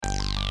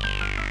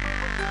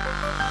Hey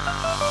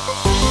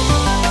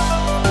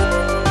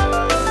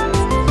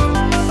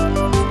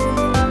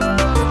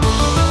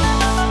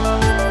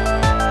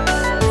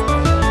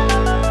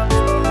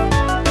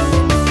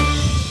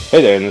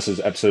there, and this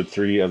is episode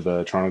 3 of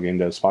the Toronto Game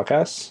Devs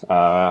podcast.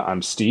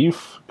 I'm Steve,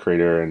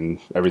 creator and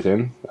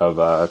everything of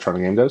Toronto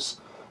Game Devs.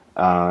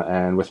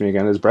 And with me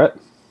again is Brett.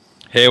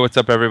 Hey, what's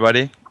up,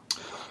 everybody?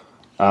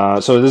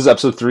 So this is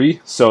episode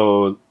 3,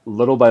 so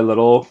little by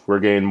little, we're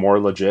getting more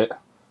legit.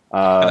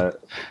 The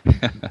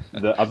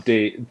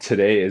update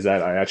today is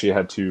that I actually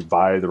had to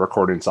buy the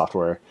recording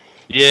software.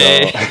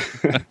 Yay!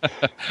 So,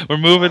 We're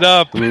moving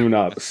up. moving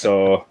up.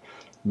 So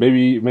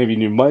maybe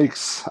new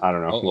mics. I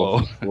don't know.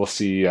 Uh-oh. We'll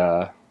see.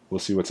 We'll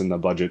see what's in the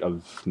budget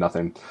of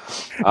nothing.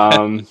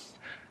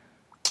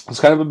 It's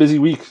kind of a busy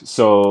week,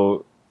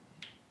 so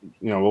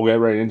we'll get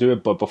right into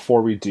it. But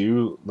before we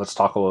do, let's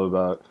talk a little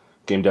about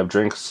Game Dev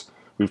Drinks.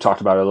 We've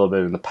talked about it a little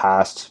bit in the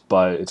past,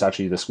 but it's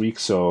actually this week.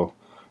 So,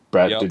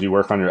 Brett, Yep. did you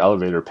work on your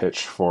elevator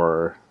pitch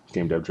for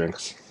Game Dev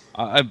Drinks?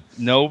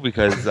 No,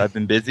 because I've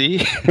been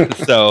busy.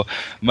 So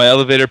my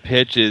elevator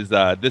pitch is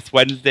this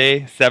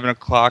Wednesday, 7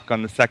 o'clock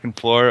on the second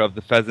floor of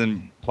the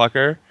Pheasant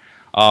Plucker.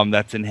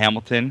 That's in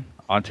Hamilton,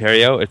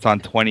 Ontario. It's on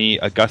 20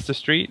 Augusta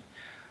Street.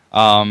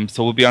 So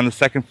we'll be on the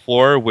second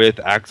floor with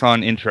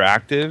Axon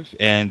Interactive,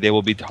 and they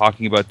will be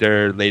talking about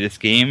their latest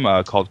game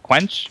called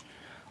Quench.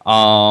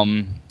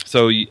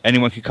 So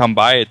anyone can come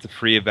by. It's a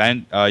free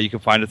event. You can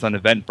find us on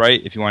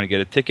Eventbrite if you want to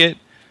get a ticket.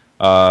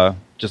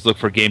 Just look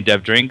for Game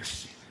Dev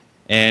Drinks.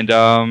 And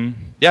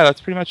yeah,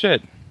 that's pretty much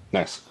it.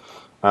 Nice.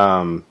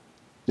 Yeah,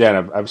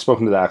 and I've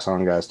spoken to the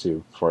Axon guys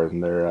too before,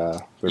 and they're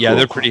cool.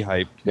 They're pretty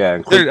hyped.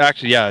 Yeah, They're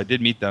actually, I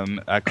did meet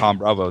them at Con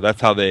Bravo. That's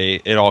how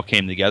it all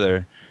came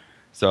together.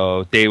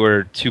 So they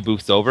were 2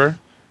 booths over,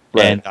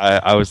 Right. and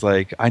I was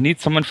like, I need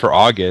someone for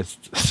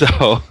August.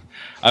 So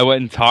I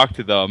went and talked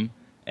to them,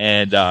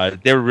 and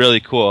they were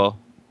really cool.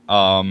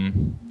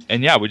 And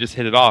yeah, we just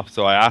hit it off.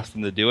 So I asked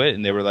them to do it,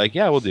 and they were like,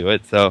 yeah, we'll do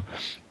it. So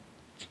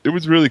it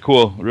was really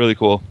cool, really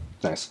cool.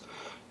 Nice.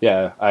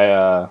 Yeah,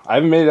 I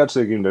haven't made it up to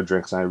the Game Dev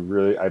Drinks,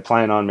 and I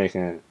plan on making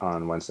it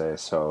on Wednesday.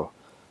 So,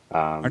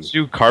 Aren't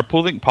you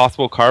carpooling?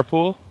 Possible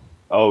carpool?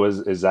 oh,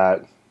 is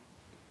that?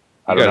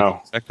 I You don't gotta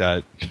know. check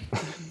that.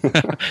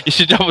 You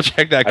should double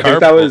check that.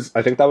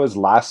 I think that was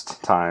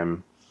last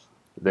time.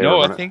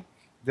 I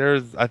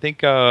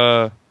think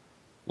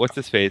what's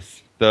his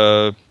face?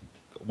 The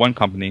one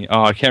company.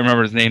 Oh, I can't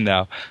remember his name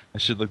now. I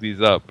should look these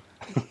up.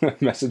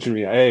 message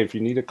me. Hey, if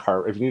you need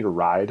a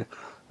ride,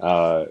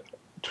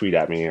 tweet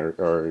at me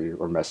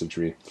or message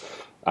me.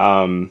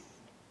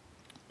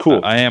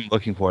 Cool. I am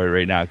looking for it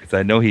right now because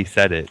I know he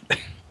said it.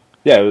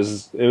 Yeah, it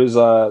was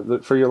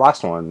for your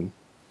last one.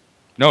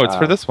 No, it's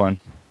for this one.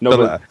 No, The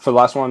but for the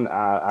last one,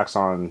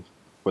 Axon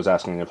was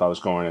asking if I was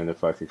going and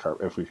if we could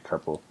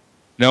carpool.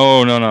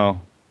 No.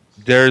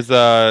 There's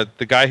the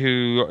guy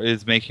who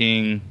is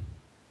making.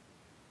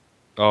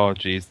 Oh,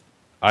 jeez.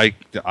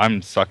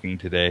 I'm sucking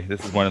today.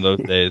 This is one of those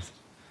days.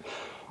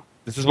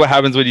 This is what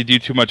happens when you do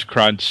too much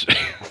crunch.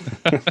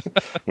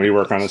 When you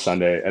work on a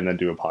Sunday and then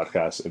do a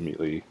podcast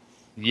immediately.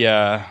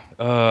 Yeah.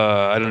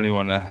 I don't even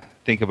want to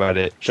think about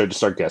it. Should I just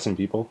start guessing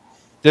people?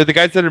 They're the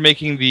guys that are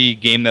making the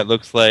game that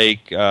looks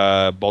like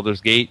Baldur's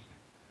Gate.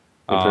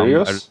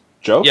 Imperios?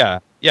 Joe? Yeah,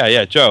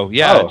 Joe.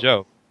 Yeah, Oh.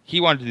 Joe. He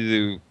wanted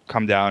to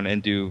come down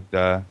and do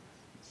the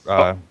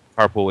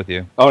carpool with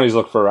you. Oh, and he's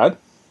looking for a ride?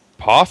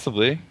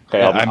 Possibly. Okay,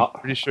 Yeah, I'll-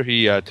 I'm pretty sure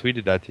he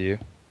tweeted that to you.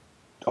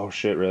 Oh,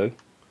 shit, really?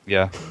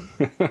 Yeah.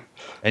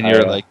 And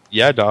you're like,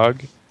 yeah,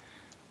 dog.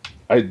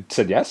 I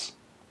said yes?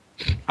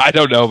 I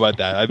don't know about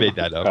that. I made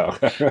that up.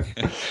 Oh, okay.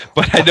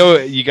 But I know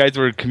you guys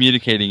were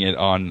communicating it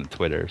on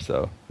Twitter,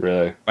 so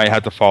Really? might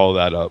have to follow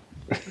that up.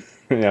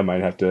 Yeah, I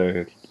might have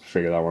to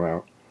figure that one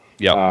out.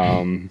 Yeah.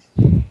 All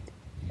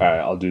right,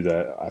 I'll do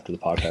that after the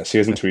podcast. He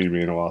hasn't tweeted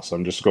me in a while, so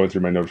I'm just going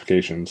through my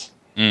notifications,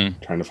 trying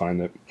to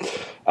find it.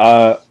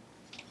 All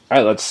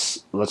right,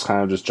 let's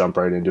kind of just jump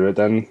right into it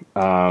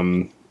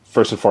then.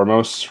 First and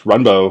foremost,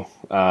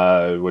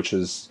 Runbow, which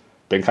has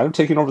been kind of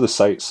taking over the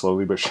site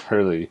slowly but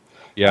surely.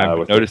 Yeah, I'm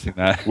with noticing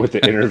that. with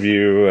the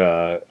interview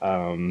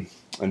and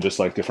just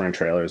like different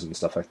trailers and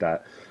stuff like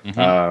that.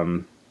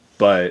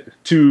 But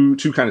two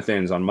kind of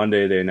things. On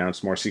Monday, they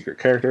announced more secret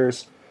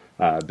characters,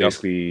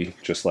 basically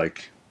just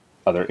like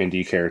other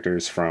indie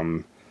characters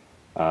from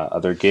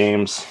other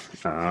games.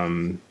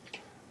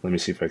 Let me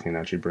see if I can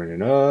actually bring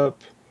it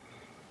up.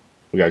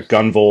 We got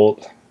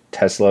Gunvolt,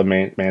 Tesla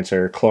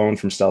Mancer, Clone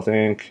from Stealth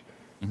Inc.,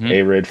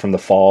 Arid from The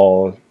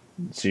Fall,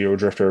 Zero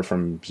Drifter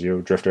from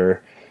Zero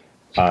Drifter.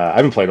 I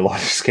haven't played a lot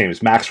of these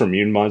games. Max from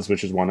Mune Mods,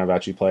 which is one I've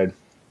actually played.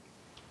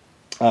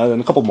 Then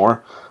a couple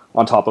more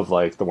on top of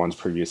like the ones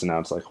previous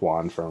announced, like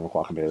Juan from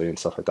Guacamelee and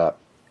stuff like that.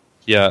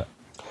 Yeah.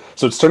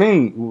 So it's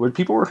turning, what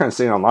people were kind of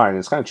saying online,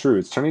 it's kind of true,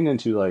 it's turning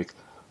into like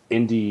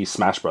indie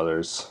Smash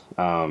Brothers.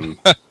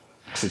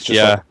 'Cause it's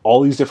just like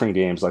all these different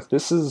games. Like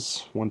this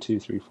is 1, 2,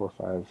 3, 4,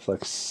 5,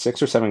 like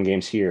 6 or 7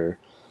 games here,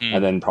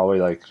 and then probably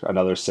like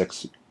another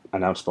 6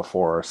 announced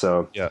before.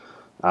 So Yeah.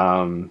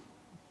 kind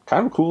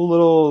of a cool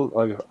little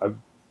like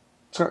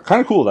it's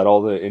kind of cool that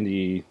all the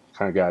indie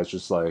kind of guys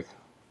just like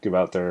give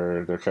out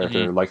their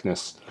character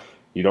likeness.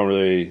 You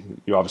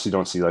obviously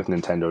don't see like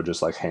Nintendo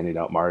just like handing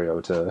out Mario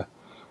to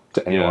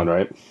anyone,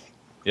 right?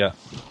 Yeah.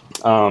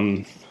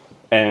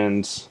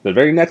 And the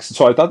very next,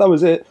 so I thought that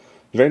was it.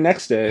 The very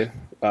next day,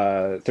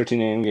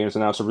 13AM Games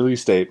announced a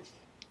release date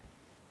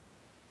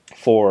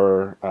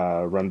for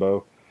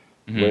Runbow,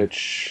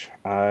 which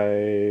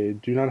I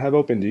do not have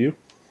open. Do you?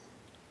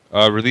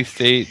 Release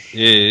date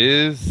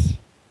is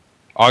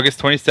August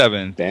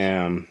 27th.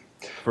 Damn.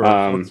 For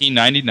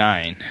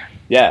 $14.99.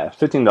 Yeah,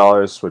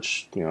 $15,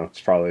 which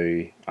it's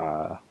probably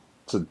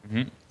it's a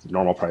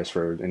normal price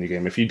for an indie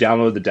game. If you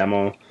download the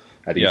demo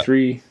at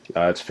E3,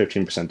 it's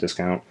 15%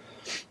 discount.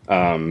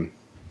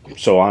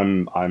 So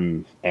I'm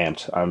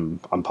amped.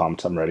 I'm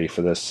pumped. I'm ready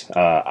for this.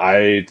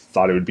 I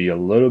thought it would be a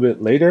little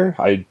bit later.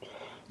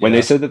 When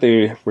they said that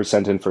they were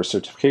sent in for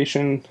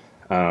certification,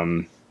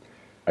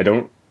 I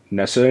don't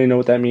necessarily know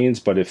what that means,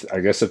 but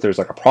I guess if there's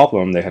like a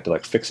problem, they have to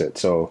like fix it.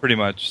 So pretty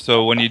much.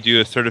 So when you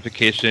do a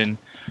certification,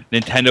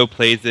 Nintendo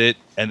plays it,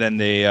 and then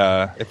they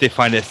if they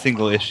find a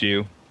single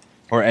issue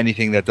or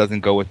anything that doesn't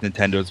go with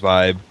Nintendo's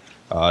vibe,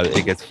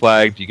 it gets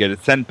flagged. You get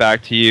it sent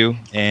back to you,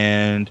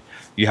 and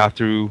you have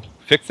to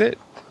fix it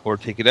or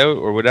take it out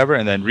or whatever,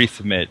 and then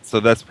resubmit. So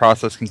this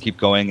process can keep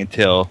going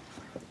until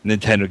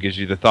Nintendo gives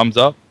you the thumbs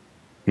up,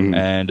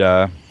 and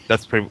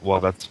that's probably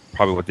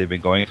what they've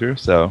been going through.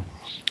 So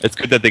it's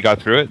good that they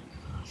got through it.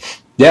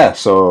 Yeah.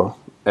 So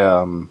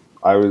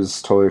I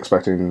was totally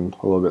expecting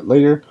a little bit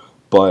later,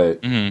 but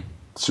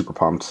super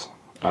pumped.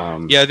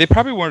 Yeah, they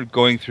probably weren't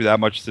going through that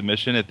much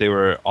submission if they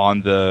were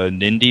on the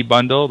Nindy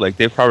bundle. Like,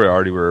 they probably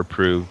already were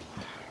approved.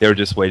 They were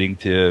just waiting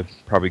to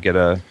probably get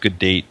a good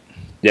date.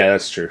 Yeah,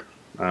 that's true.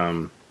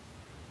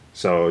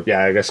 So,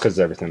 yeah, I guess because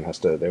everything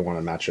they want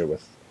to match it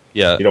with.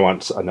 Yeah. You don't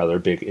want another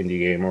big indie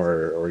game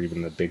or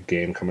even the big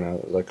game coming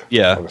out like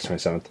August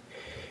 27th.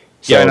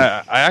 So, yeah, and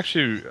I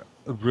actually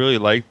really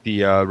liked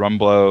the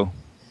Rumbow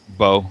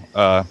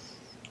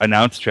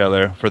announced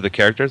trailer for the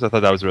characters. I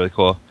thought that was really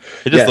cool.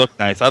 It just looked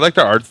nice. I like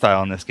their art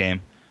style in this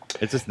game.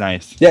 It's just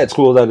nice. Yeah, it's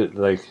cool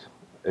that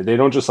they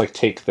don't just like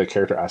take the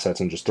character assets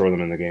and just throw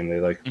them in the game. They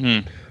like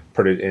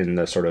put it in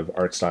the sort of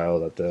art style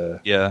that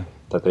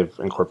that they've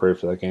incorporated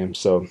for that game.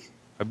 So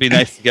it'd be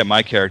nice to get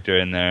my character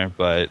in there,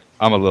 but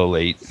I'm a little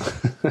late.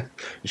 You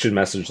should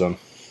message them.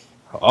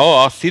 Oh,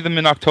 I'll see them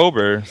in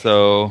October.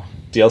 So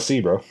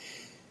DLC, bro.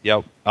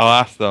 Yep, I'll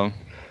ask them.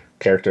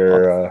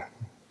 Character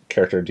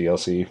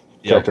DLC.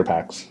 Character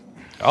packs.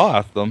 I'll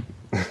ask them.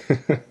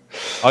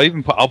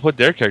 I'll put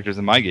their characters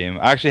in my game.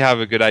 I actually have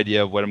a good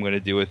idea of what I'm going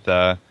to do with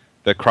the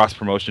cross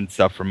promotion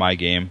stuff for my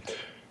game.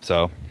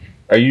 So,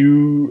 do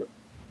you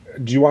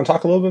want to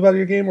talk a little bit about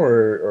your game,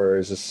 or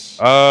is this?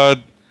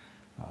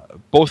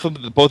 Both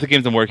the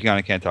games I'm working on,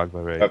 I can't talk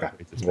about right. Okay.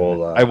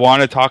 Well, I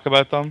want to talk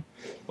about them,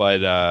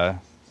 but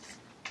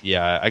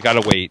yeah, I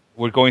gotta wait.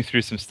 We're going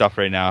through some stuff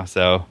right now,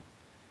 so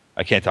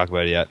I can't talk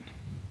about it yet.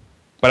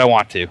 But I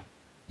want to.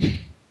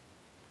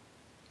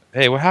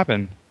 Hey, what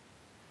happened?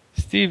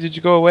 Steve, did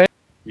you go away?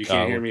 You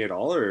can't hear me at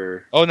all,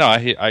 or? Oh no,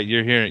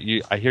 you're hearing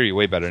you. I hear you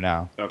way better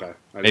now. Okay.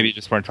 Maybe you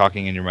just weren't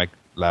talking in your mic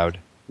loud.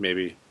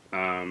 Maybe.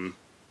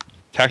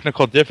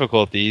 Technical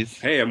difficulties.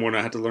 Hey, I'm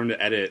gonna have to learn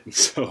to edit.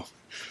 So.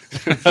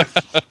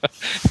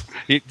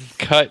 You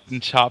cut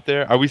and chop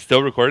there. Are we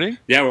still recording?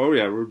 Yeah. Well,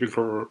 yeah, we've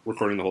been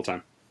recording the whole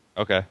time.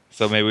 Okay,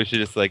 so maybe we should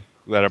just like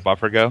let our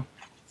buffer go,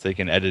 so you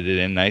can edit it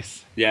in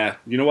nice. Yeah.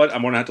 You know what?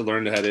 I'm gonna have to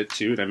learn to edit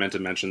too, and I meant to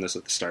mention this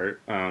at the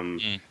start.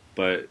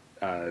 But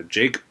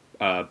Jake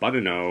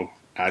Buttino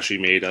actually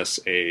made us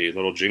a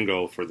little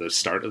jingle for the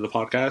start of the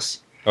podcast.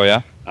 Oh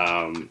yeah.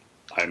 I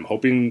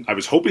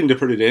was hoping to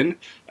put it in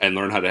and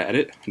learn how to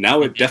edit.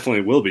 Now it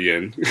definitely will be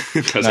in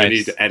because I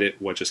need to edit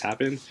what just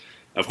happened.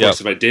 Of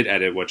course, if I did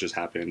edit what just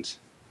happened,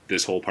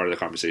 this whole part of the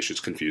conversation is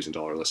confusing to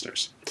all our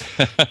listeners.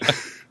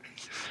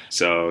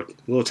 So a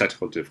little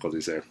technical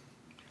difficulties there.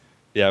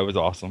 Yeah, it was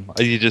awesome.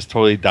 You just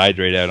totally died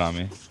right out on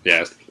me.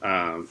 Yeah,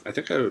 I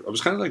think I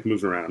was kind of like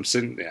moving around. I'm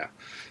sitting,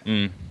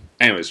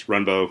 Anyways,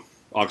 Runbow,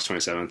 August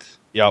 27th.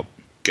 Yep.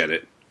 Get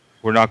it.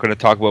 We're not going to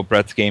talk about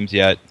Brett's games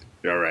yet.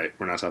 You're all right.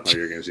 We're not talking about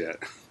your games yet.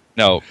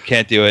 No,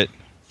 can't do it.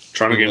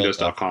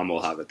 TorontoGameDesk.com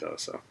will have it, though,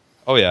 so.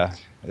 Oh, yeah.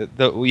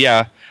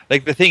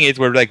 Like, the thing is,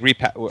 we're like, I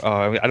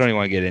don't even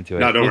want to get into it.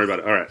 No, don't worry about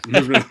it. All right.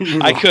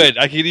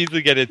 I could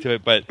easily get into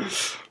it, but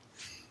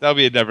that'll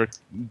be a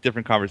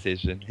different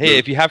conversation. Hey,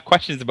 if you have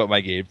questions about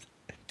my games,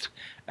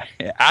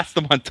 ask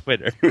them on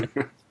Twitter.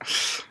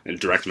 And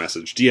direct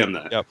message. DM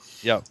that.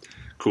 Yep.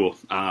 Cool.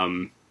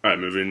 All right,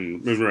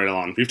 moving right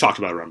along. We've talked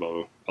about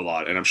Rumbow a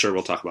lot, and I'm sure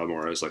we'll talk about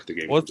more as like the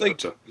game. Well, it's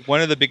like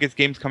one of the biggest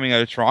games coming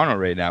out of Toronto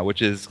right now,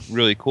 which is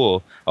really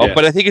cool. Yeah.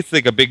 But I think it's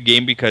like a big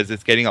game because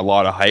it's getting a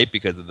lot of hype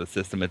because of the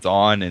system it's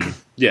on and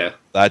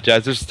that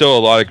jazz. There's still a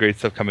lot of great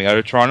stuff coming out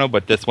of Toronto,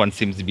 but this one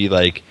seems to be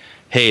like,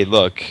 hey,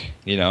 look,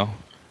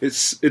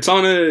 it's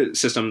on a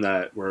system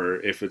that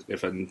where if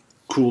a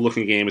cool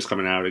looking game is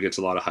coming out, it gets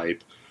a lot of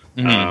hype.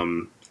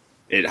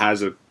 It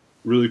has a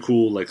really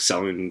cool, like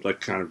selling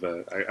like kind of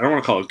a, I don't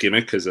want to call it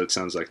gimmick because it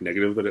sounds like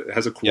negative, but it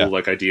has a cool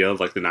like idea of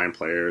like the 9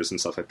 players and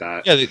stuff like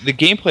that. Yeah, the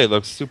gameplay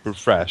looks super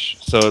fresh,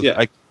 so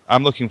Yeah.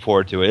 I'm looking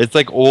forward to it. It's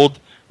like old,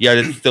 yet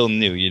it's still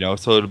new, you know.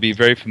 So it'll be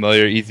very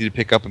familiar, easy to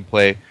pick up and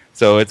play.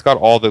 So it's got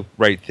all the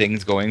right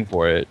things going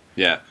for it.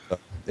 Yeah. So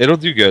it'll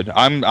do good.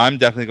 I'm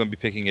definitely going to be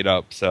picking it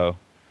up. So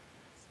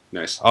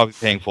nice. I'll be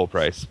paying full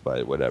price,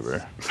 but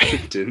whatever.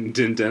 didn't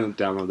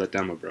download that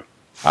demo, bro.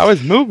 I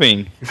was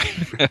moving.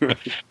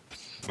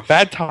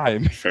 Bad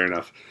time. Fair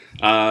enough.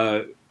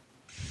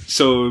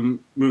 So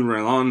moving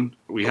right along,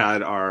 we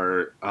had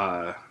our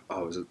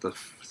was it the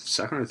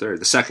second or third?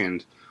 The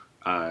second,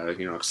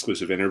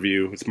 exclusive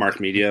interview with Mark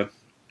Media.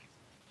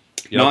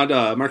 Yep.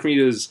 Not Mark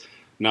Media is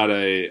not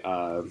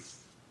a.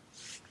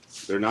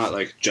 They're not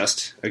like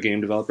just a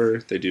game developer.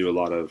 They do a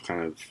lot of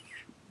kind of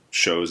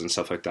shows and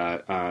stuff like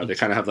that. They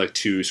kind of have like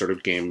 2 sort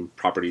of game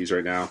properties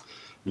right now.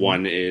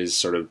 One is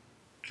sort of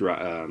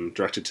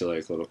directed to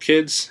like little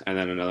kids, and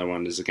then another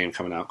one is a game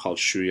coming out called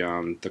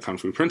Shuyan the Kung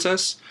Fu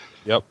Princess.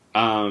 Yep.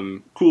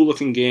 Cool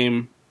looking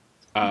game.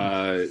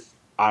 I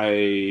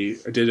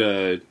did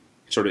a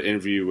sort of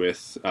interview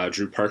with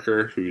Drew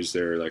Parker, who's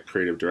their like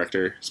creative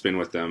director. He's been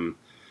with them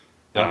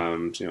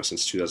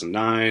since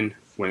 2009,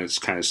 when it's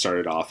kind of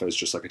started off as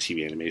just like a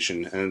TV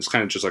animation, and it's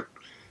kind of just like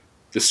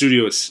the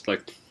studio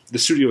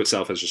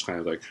itself has just kind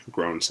of like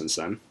grown since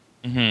then.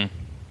 It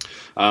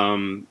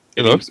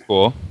looks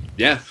cool.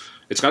 Yeah,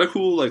 it's got a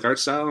cool like art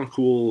style and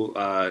cool.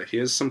 He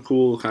has some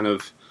cool kind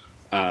of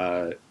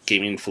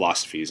gaming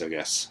philosophies, I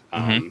guess,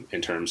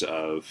 in terms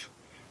of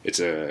it's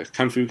a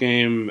kung fu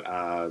game,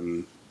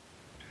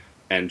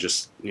 and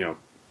just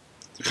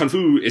kung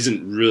fu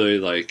isn't really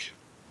like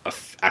a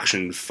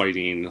action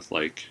fighting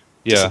like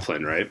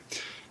discipline, right?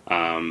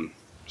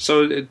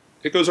 So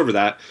it goes over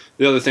that.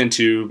 The other thing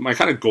too, my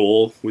kind of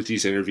goal with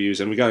these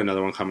interviews, and we got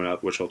another one coming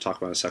up, which we'll talk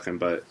about in a second.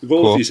 But the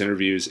goal with these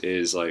interviews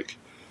is like,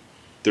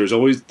 there's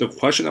always the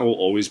question that will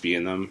always be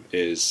in them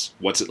is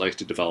what's it like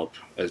to develop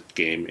a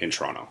game in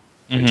Toronto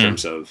in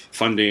terms of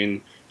funding,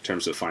 in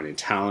terms of finding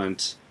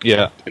talent,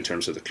 in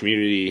terms of the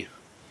community,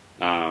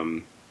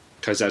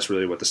 because that's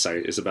really what the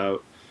site is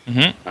about.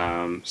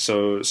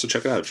 So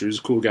check it out. Drew's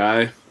a cool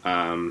guy.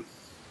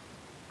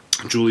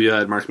 Julia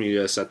at Mark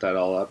Media set that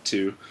all up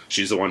too.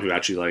 She's the one who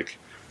actually like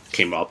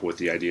came up with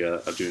the idea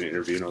of doing an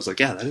interview, and I was like,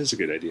 yeah, that is a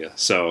good idea.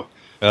 So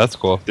that's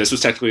cool. This was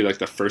technically like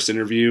the first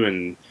interview,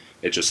 and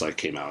it just like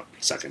came out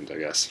second, I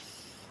guess.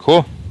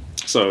 Cool.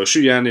 So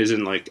Shuyan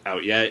isn't like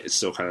out yet; it's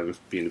still kind of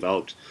being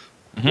developed.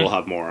 We'll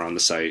have more on the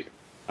site,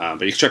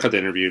 but you can check out the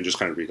interview and just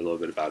kind of read a little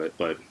bit about it.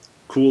 But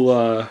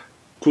cool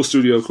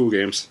studio, cool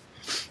games.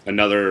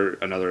 Another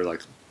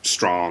like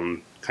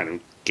strong kind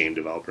of game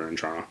developer in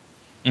Toronto.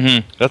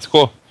 That's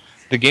cool.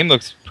 The game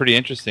looks pretty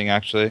interesting,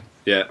 actually.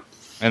 Yeah.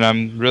 And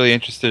I'm really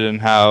interested in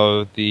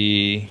how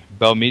the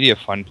Bell Media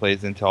Fund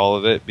plays into all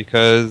of it,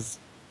 because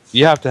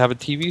you have to have a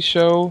TV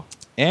show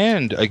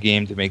and a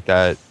game to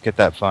get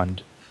that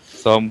fund.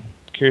 So I'm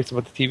curious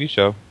about the TV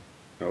show.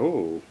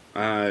 Oh,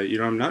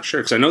 I'm not sure,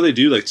 because I know they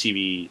do like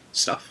TV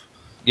stuff.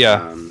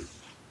 Yeah.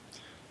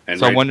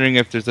 So I'm wondering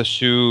if there's a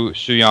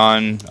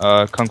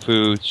Shuyan Kung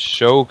Fu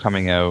show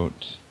coming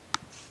out.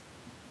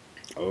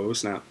 Oh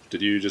snap!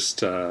 Did you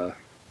just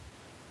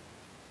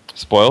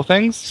spoil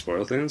things?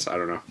 Spoil things? I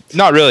don't know.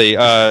 Not really.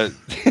 I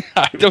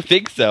don't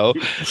think so.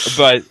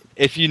 But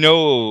if you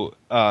know,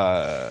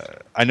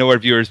 I know our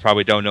viewers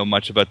probably don't know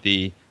much about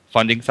the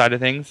funding side of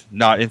things.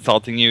 Not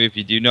insulting you if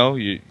you do know.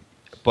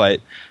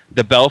 But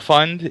the Bell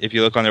Fund, if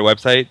you look on their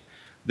website,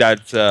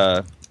 that's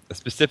a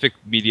specific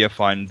media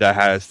fund that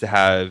has to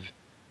have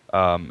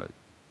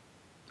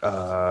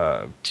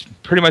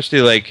pretty much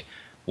they like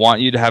want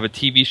you to have a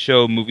TV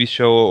show, movie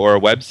show, or a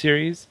web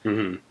series,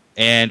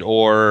 and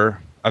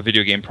or a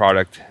video game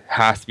product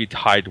has to be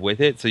tied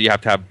with it. So you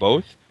have to have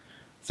both.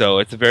 So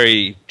it's a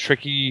very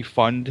tricky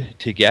fund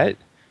to get,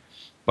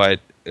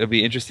 but it'll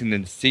be interesting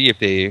to see if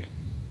they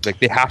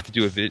have to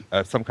do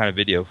some kind of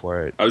video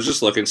for it. I was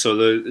just looking. So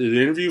the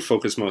interview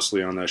focused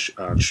mostly on that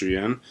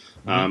Shuyan,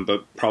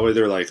 but probably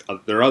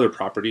their other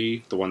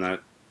property, the one that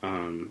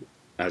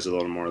has a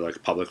little more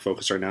like public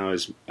focus right now,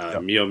 is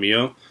Mio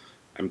Mio.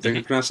 I'm thinking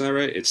I'm pronouncing that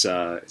right. It's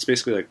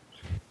basically like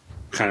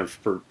kind of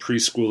for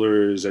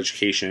preschoolers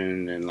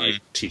education and like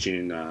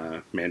teaching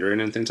Mandarin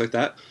and things like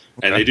that.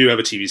 Okay. And they do have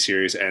a TV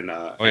series and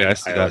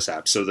iOS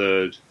app. So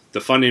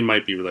the funding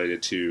might be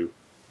related to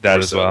that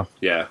as well.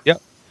 Yeah.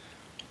 Yep.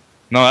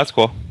 No, that's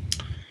cool.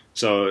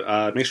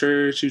 So make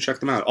sure to check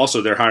them out.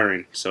 Also, they're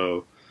hiring.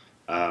 So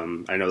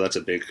I know that's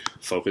a big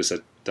focus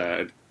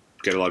that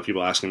get a lot of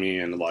people asking me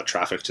and a lot of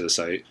traffic to the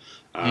site.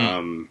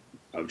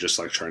 Of just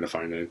like trying to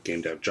find a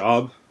game dev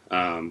job.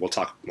 We'll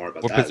talk more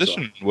about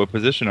that. What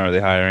position are they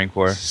hiring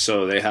for?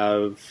 So they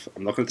have,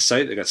 I'm looking at the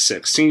site, they got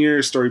 6 senior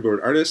storyboard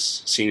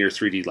artists, senior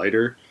 3D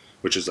lighter,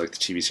 which is like the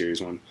TV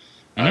series one,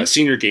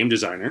 senior game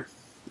designer,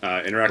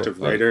 interactive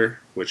writer,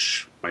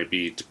 which might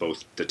be to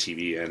both the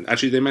TV and,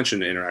 actually they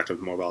mentioned interactive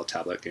mobile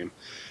tablet game,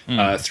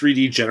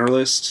 3D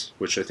generalist,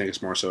 which I think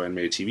is more so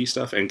animated TV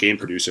stuff, and game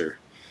producer.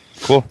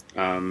 Cool.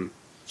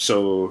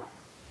 So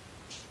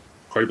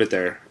quite a bit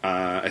there.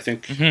 I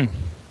think I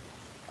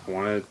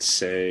wanted to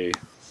say,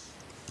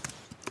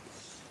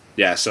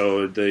 yeah.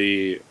 So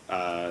the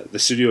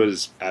studio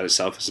at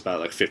itself is about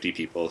like 50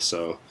 people.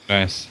 So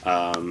Nice.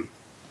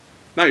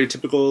 not your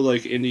typical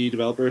like indie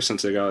developer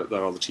since they got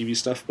all the TV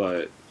stuff,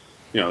 but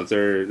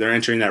they're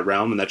entering that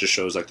realm, and that just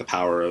shows like the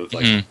power of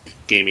like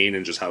gaming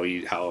and just how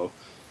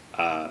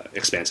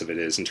expansive it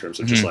is in terms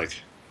of just like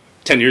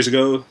 10 years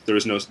ago there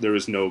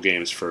was no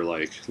games for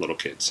like little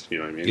kids, you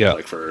know what I mean? Yeah.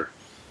 Like for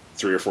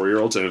 3 or 4 year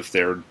olds, and if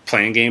they're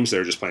playing games,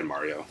 they're just playing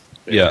Mario.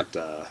 Yeah.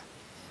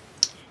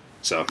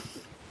 So.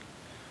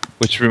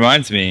 Which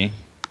reminds me,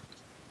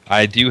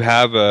 I do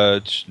have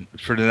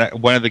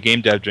one of the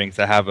game dev drinks.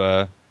 I have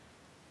a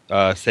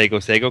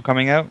Sego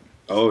coming out.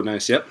 Oh,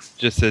 nice. Yep.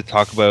 Just to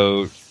talk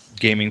about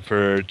gaming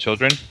for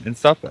children and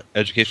stuff,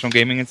 educational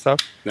gaming and stuff.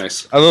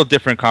 Nice. A little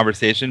different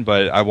conversation,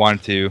 but I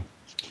wanted to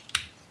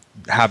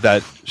have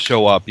that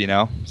show up,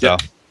 so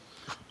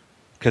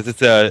because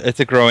it's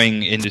a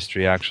growing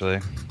industry actually.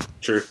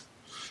 Sure.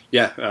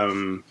 Yeah.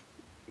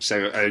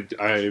 Sego,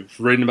 I've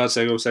written about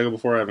Sego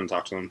before. I haven't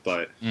talked to them,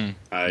 but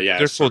yeah,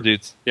 they're cool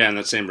dudes. Yeah, in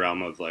that same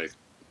realm of like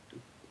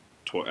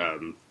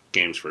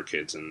games for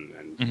kids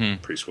and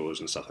preschoolers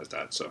and stuff like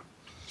that. So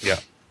yeah,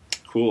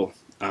 cool.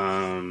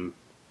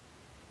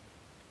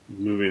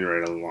 Moving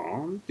right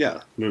along.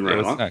 Yeah, moving right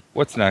along.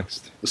 What's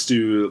next? Let's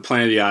do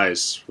Planet of the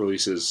Eyes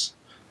releases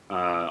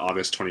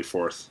August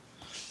 24th.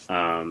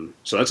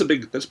 So that's a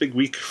big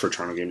week for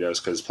Toronto Game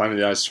Devs because Planet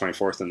of the Eyes is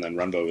 24th and then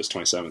Runbow is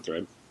 27th,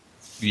 right?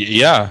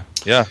 Yeah.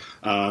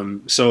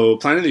 So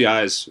Planet of the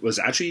Eyes was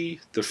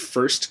actually the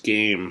first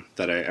game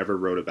that I ever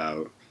wrote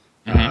about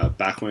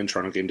back when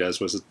Toronto Game Devs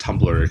was a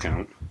Tumblr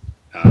account.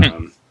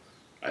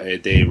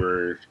 They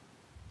were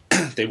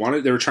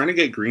trying to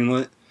get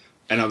greenlit.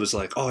 And I was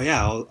like, oh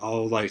yeah,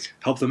 I'll like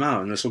help them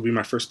out, and this will be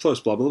my first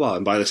post, blah blah blah.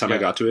 And by the time I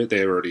got to it,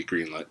 they were already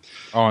greenlit.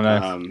 Oh,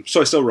 nice. So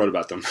I still wrote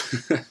about them.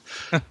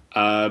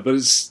 But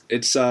it's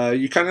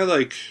you kind of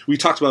like we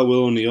talked about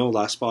Will O'Neill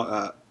last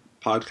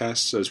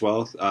podcast as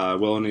well.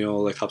 Will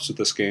O'Neill like helps with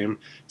this game.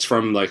 It's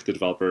from like the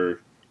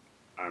developer.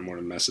 I'm going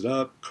to mess it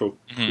up.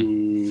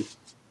 Koku.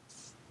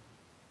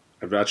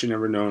 I've actually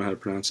never known how to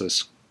pronounce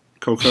this.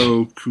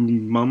 Coco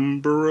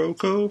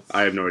Kumumbaroko.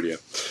 I have no idea.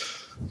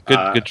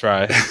 Good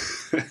try.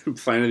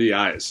 Planet of the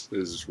Eyes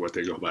is what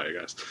they go by, I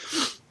guess.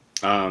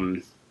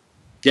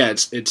 Yeah,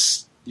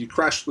 it's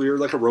you're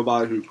like a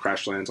robot who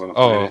crash lands on a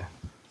planet. Oh,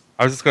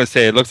 I was just gonna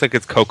say it looks like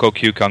it's Coco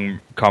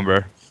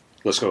Cucumber.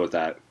 Let's go with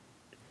that.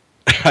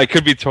 I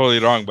could be totally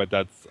wrong, but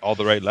that's all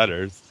the right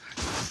letters.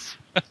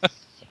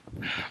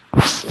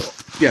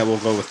 Yeah, we'll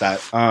go with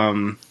that.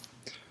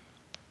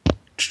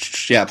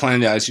 Yeah, Planet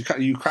of the Eyes.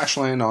 You crash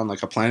land on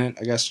like a planet.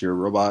 I guess you're a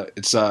robot.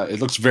 It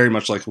looks very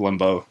much like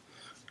Limbo.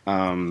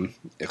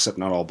 Except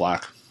not all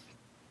black.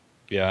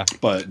 Yeah,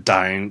 but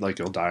dying like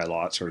you'll die a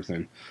lot, sort of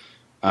thing.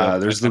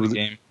 There's the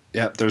game.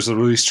 Yeah, there's the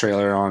release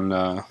trailer on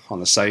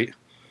the site,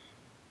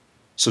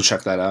 so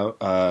check that out.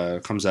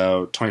 It comes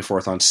out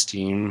 24th on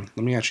Steam.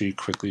 Let me actually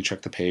quickly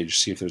check the page,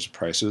 see if there's a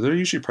price. Are there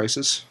usually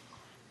prices?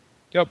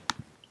 Yep,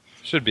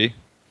 should be.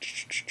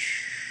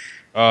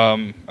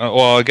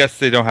 Well, I guess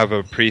they don't have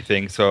a pre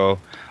thing, so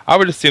I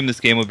would assume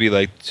this game would be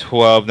like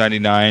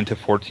 $12.99 to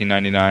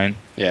 $14.99.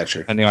 Yeah,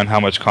 sure. Depending on how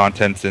much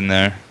content's in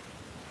there.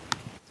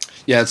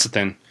 Yeah, that's the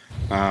thing.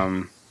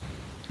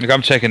 Like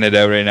I'm checking it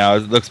out right now.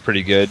 It looks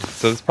pretty good.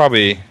 So it's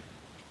probably,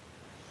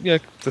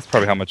 that's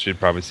probably how much you'd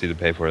probably see to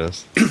pay for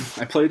this.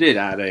 I played it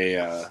at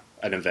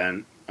an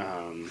event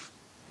that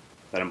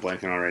I'm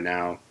blanking on right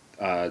now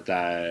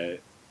that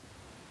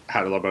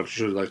had a lot of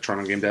like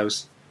Toronto Game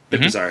Devs.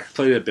 Bit Bizarre.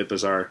 Played it at Bit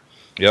Bizarre.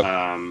 Yep.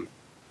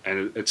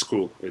 And it's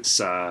cool. It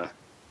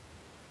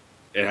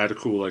had a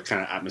cool like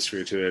kind of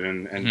atmosphere to it,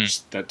 and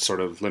just that sort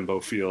of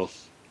Limbo feel.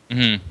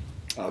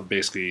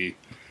 Basically,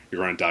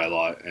 you're going to die a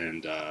lot,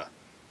 and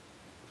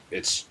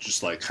it's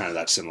just like kind of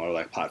that similar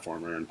like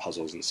platformer and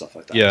puzzles and stuff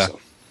like that. Yeah, so.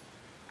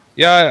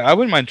 Yeah, I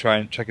wouldn't mind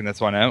checking this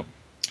one out.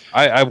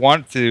 I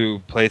want to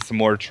play some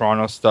more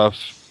Toronto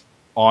stuff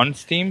on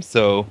Steam,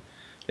 so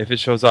if it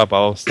shows up,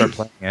 I'll start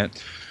playing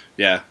it.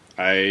 Yeah,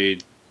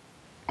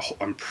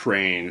 I'm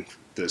praying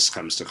this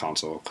comes to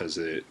console because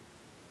I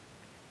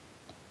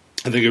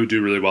think it would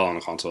do really well on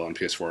the console, on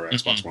PS4 or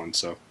Xbox One,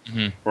 so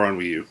or on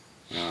Wii U.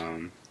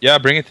 Yeah,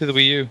 bring it to the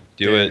Wii U.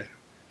 Do it.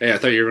 Hey, I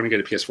thought you were going to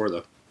get a PS4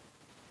 though.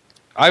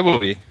 I will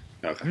be.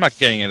 Okay. I'm not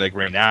getting it like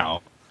right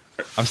now.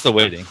 I'm still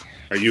waiting.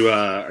 Are you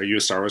a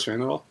Star Wars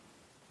fan at all?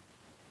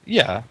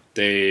 Yeah.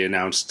 They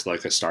announced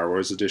like a Star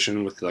Wars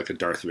edition with like a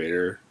Darth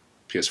Vader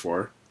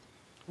PS4.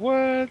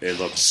 What? It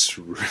looks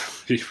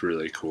really,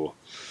 really cool.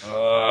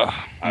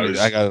 I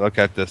gotta look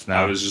at this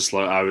now. I was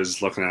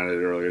looking at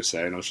it earlier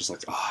today, and I was just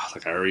like,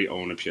 I already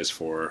own a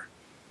PS4.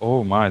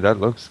 Oh my, that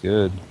looks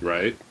good.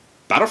 Right?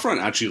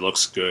 Battlefront actually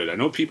looks good. I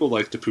know people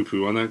like to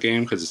poo-poo on that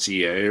game because it's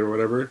EA or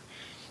whatever.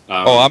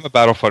 I'm a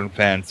Battlefront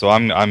fan, so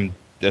I'm.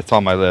 It's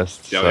on my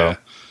list. Yeah,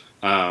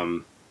 yeah.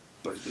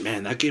 But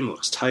man, that game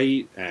looks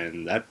tight,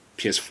 and that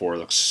PS4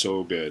 looks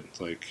so good.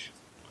 Like,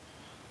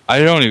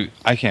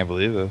 I can't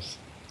believe this.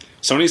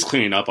 Sony's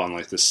cleaning up on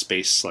like this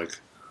space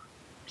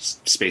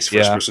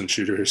first person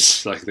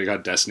shooters. Like they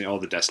got Destiny, all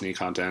the Destiny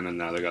content, and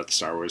now they got the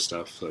Star Wars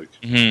stuff. Like,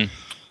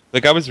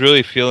 like I was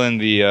really feeling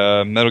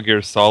the Metal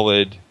Gear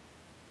Solid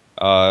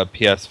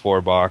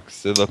PS4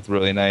 box. It looked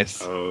really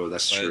nice. Oh,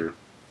 that's true.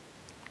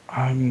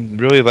 I'm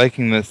really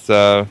liking this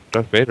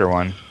Darth Vader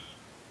one.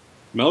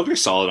 Metal Gear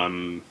Solid,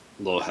 I'm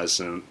a little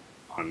hesitant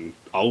on.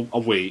 I'll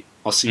wait.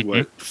 I'll see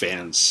what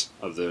fans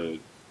of the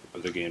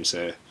game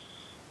say.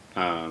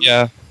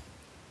 Yeah,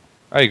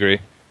 I agree.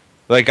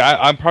 Like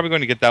I'm probably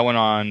going to get that one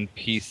on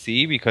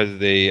PC because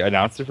they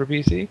announced it for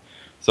PC.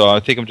 So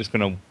I think I'm just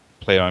going to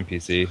play it on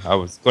PC. I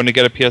was going to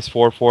get a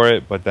PS4 for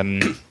it, but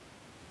then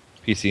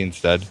PC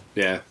instead.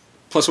 Yeah.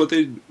 Plus, what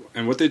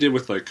they did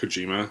with like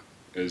Kojima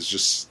is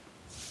just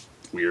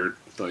weird.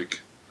 Like,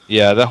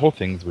 yeah, that whole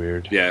thing's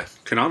weird. Yeah,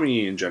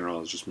 Konami in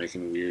general is just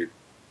making weird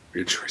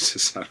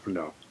choices. I don't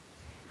know.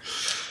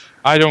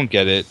 I don't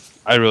get it.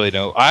 I really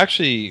don't. I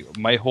actually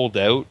might hold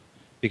out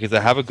because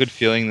I have a good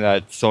feeling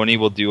that Sony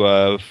will do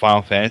a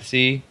Final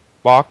Fantasy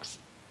box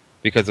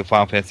because of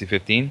Final Fantasy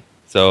 15.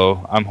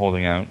 So I'm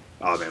holding out.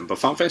 Oh man, but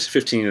Final Fantasy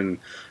 15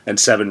 and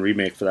 7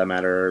 remake for that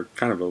matter are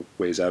kind of a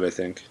ways out, I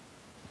think.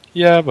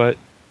 Yeah, but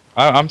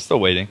I'm still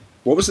waiting.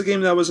 What was the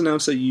game that was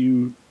announced that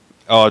you?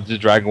 Oh, the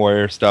Dragon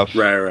Warrior stuff.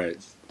 Right.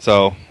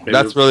 So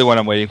that's really what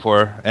I'm waiting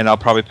for, and I'll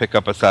probably pick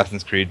up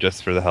Assassin's Creed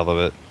just for the hell of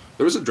it.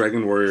 There was a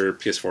Dragon Warrior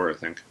PS4, I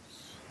think,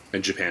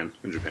 in Japan.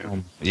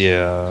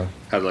 Yeah.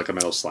 Had like a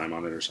metal slime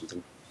on it or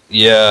something.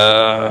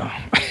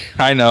 Yeah,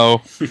 I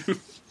know.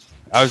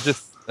 I was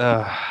just.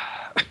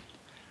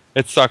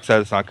 It sucks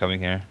that it's not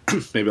coming here.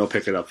 Maybe I'll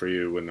pick it up for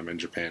you when I'm in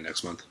Japan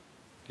next month.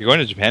 You're going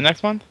to Japan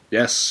next month?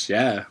 Yes.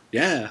 Yeah.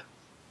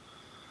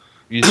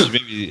 You should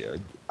maybe.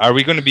 Are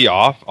we going to be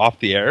off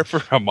the air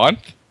for a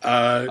month?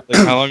 Like,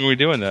 how long are we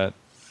doing that?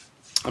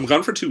 I'm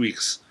gone for 2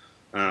 weeks.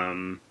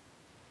 Podcast?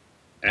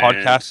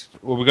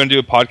 Were we going to do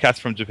a podcast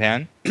from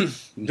Japan?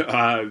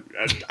 I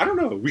don't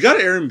know. We got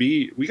an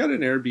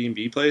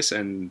Airbnb place,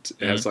 and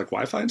it has like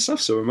Wi-Fi and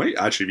stuff, so it might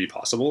actually be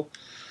possible.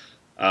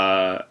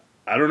 I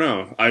don't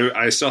know.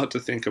 I still have to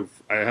think of.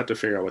 I have to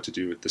figure out what to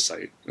do with the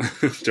site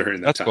during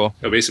that time. Cool.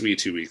 It'll basically be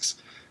 2 weeks.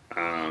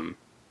 I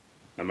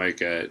might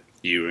get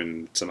you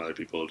and some other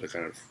people to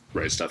kind of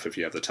write stuff if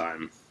you have the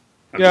time.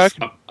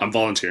 I'm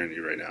volunteering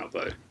you right now,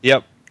 but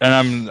yep.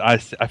 And I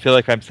feel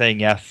like I'm saying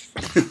yes.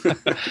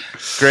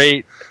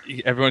 Great.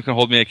 Everyone can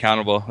hold me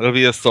accountable. It'll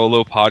be a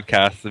solo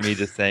podcast of me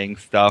just saying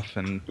stuff,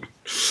 and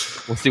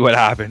we'll see what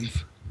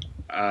happens.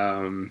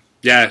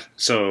 Yeah.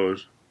 So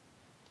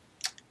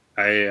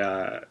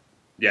for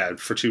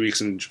 2 weeks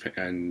in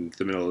Japan, in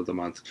the middle of the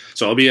month.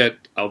 So I'll be at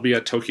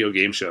Tokyo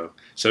Game Show.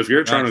 So if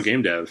you're a Toronto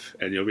game dev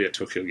and you'll be at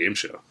Tokyo Game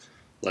Show,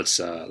 let's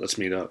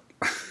meet up.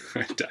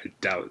 I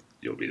doubt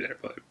you'll be there,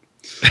 but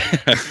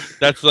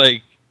that's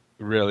like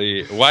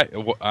really why.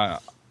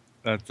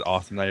 That's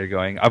awesome that you're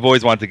going. I've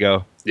always wanted to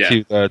go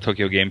to the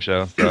Tokyo Game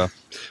Show. So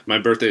my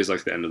birthday is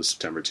like the end of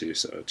September too,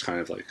 so it's kind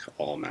of like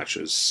all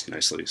matches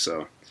nicely.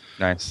 So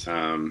nice.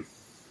 Anyways.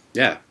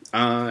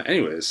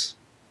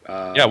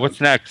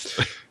 What's next?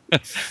 we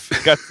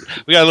got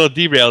a little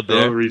derailed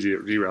there.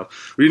 Derail.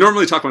 We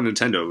normally talk about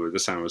Nintendo, but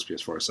this time it was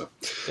PS4. So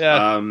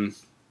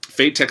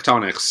Fate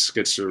Tectonics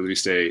gets a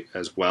release date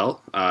as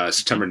well,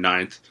 September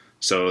 9th.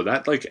 So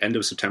that like end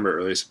of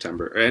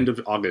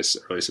August,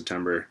 early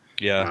September.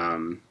 Yeah.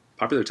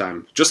 Popular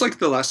time. Just like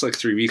the last like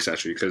 3 weeks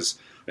actually, because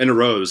in a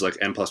row it was like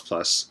N++,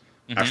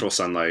 Actual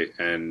Sunlight,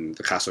 and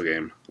the Castle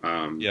game.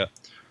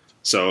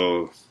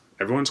 So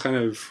everyone's kind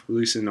of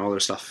releasing all their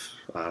stuff.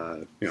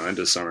 End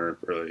of summer,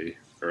 early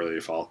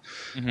fall.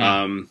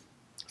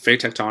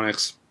 Fate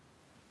Tectonics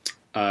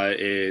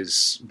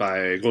is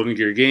by Golden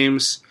Gear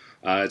Games.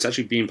 It's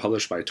actually being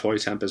published by Toy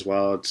Temp as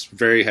well. It's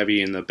very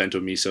heavy in the Bento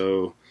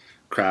Miso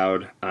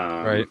crowd.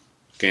 Right.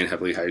 Getting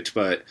heavily hyped,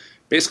 but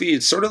basically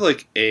it's sort of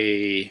like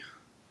a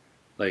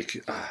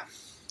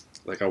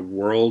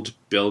world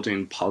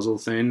building puzzle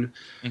thing,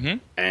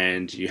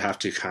 and you have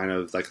to kind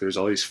of like there's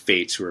all these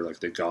fates who are like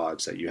the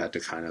gods that you have to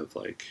kind of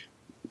like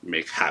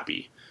make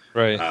happy.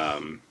 Right.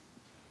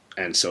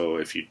 And so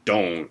if you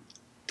don't,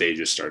 they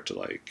just start to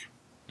like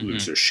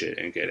lose their shit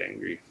and get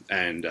angry.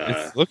 And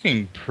it's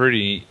looking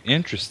pretty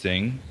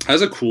interesting.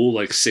 Has a cool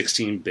like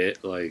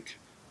 16-bit like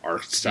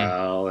art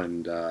style,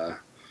 and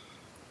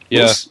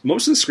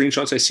most of the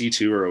screenshots I see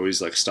too are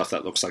always like stuff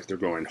that looks like they're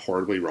going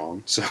horribly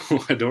wrong. So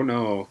I don't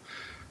know.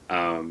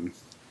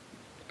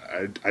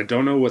 I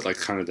don't know what like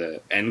kind of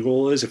the end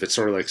goal is. If it's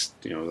sort of like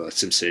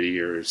SimCity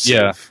or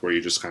Civ, where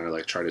you just kind of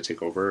like try to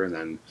take over and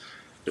then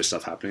there's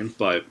stuff happening,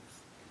 but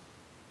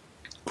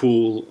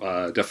cool.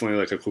 Definitely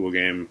like a cool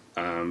game.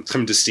 It's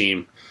coming to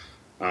Steam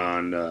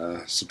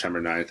on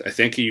September 9th. I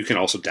think you can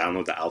also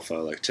download the alpha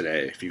like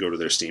today if you go to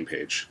their Steam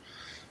page.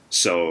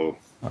 So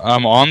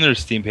I'm on their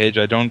Steam page.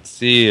 I don't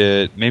see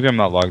it. Maybe I'm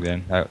not logged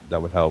in.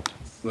 That would help.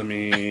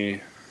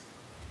 I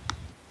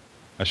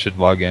should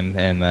log in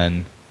and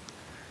then.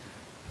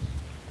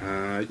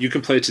 You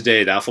can play it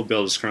today. The alpha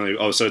build is currently.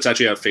 Oh, so it's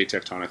actually at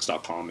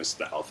FateTectonics.com is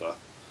the alpha.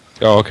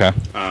 Oh, okay.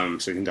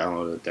 So you can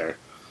download it there.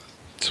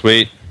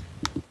 Sweet.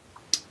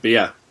 But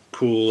yeah,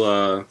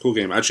 cool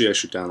game. Actually, I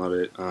should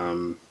download it.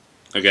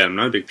 Again, I'm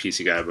not a big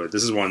PC guy, but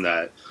this is one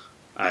that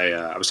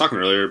I was talking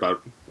earlier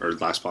about, or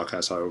last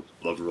podcast, how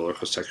I love Roller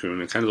Coaster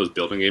Tycoon and kind of those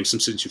building games.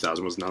 SimCity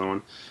 2000 was another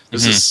one.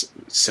 This is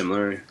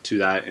similar to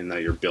that in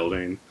that you're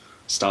building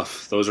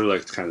stuff. Those are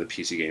like kind of the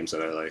PC games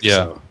that I like.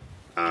 Yeah.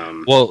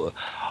 So, Well,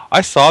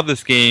 I saw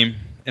this game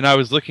and I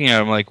was looking at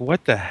it. I'm like,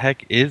 what the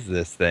heck is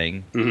this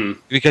thing? mm-hmm.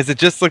 Because it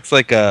just looks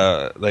like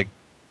a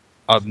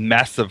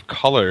mess of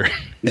color,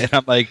 and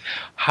I'm like,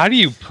 how do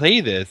you play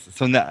this?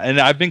 So now, and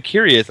I've been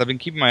curious. I've been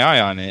keeping my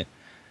eye on it,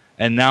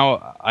 and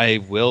now I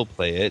will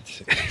play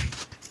it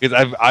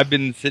because I've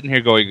been sitting here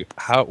going,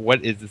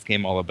 what is this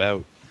game all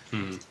about?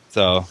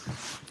 So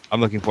I'm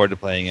looking forward to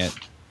playing it.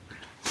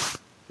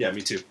 Yeah,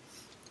 me too.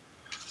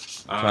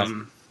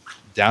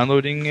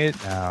 Downloading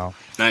it now.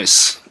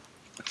 Nice.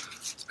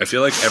 I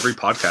feel like every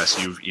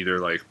podcast you've either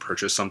like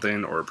purchased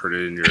something or put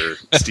it in your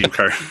Steam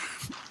cart.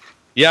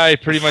 Yeah, I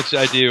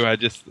do.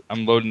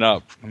 I'm loading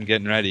up. I'm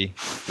getting ready.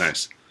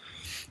 Nice.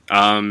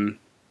 I mean,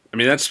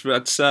 that's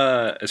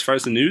as far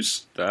as the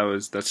news.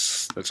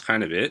 That's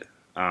kind of it.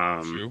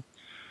 True.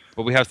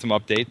 But we have some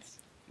updates.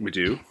 We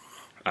do.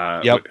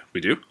 Yep.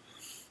 We do.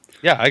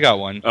 Yeah, I got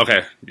one.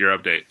 Okay, your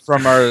update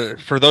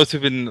For those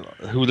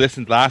who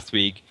listened last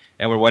week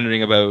and were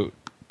wondering about,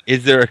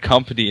 is there a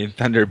company in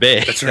Thunder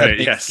Bay? That's right.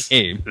 That Yes,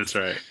 game? That's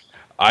right.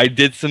 I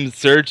did some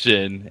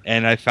searching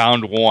and I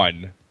found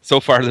one. So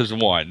far, there's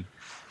one.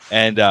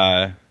 And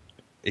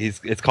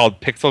it's called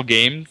Pixel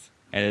Games,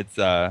 and it's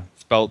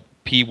spelled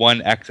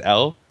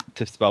P1XL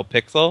to spell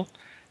Pixel,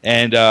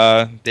 and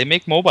they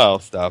make mobile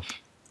stuff.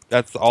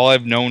 That's all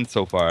I've known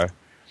so far.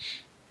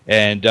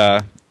 And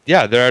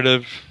yeah, they're out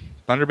of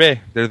Thunder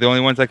Bay. They're the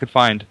only ones I could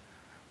find.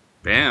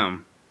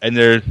 Bam. And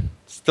they're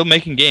still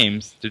making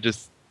games. They're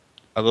just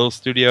a little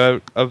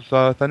studio out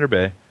of Thunder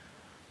Bay.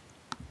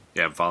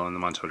 Yeah, I'm following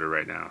them on Twitter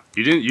right now.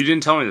 You didn't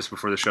tell me this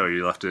before the show.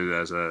 You left it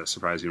as a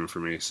surprise even for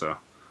me. So.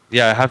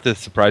 Yeah, I have to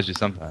surprise you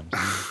sometimes.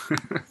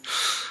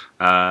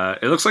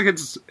 It looks like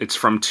it's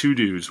from two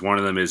dudes. One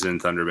of them is in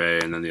Thunder Bay,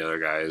 and then the other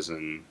guy is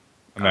in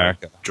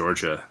America,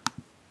 Georgia.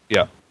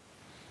 Yeah,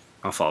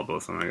 I'll follow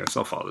both of them. I guess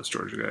I'll follow this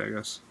Georgia guy. I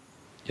guess.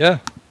 Yeah,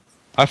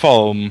 I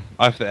follow them.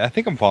 I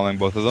think I'm following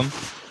both of them.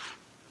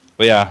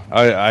 But yeah,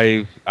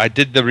 I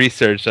did the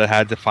research. I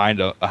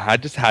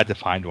just had to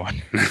find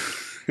one.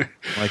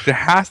 Like there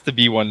has to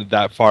be one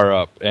that far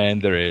up,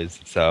 and there is.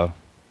 So.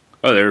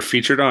 Oh, they were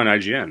featured on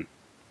IGN.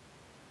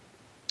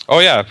 Oh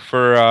yeah,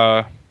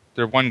 for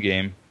their one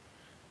game,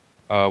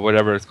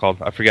 whatever it's called,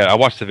 I forget. I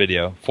watched the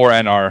video.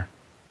 4NR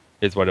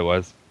is what it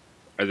was.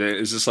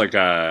 Is this like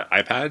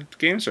iPad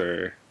games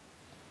or?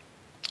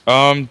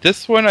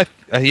 This one, I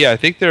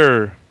think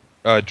they're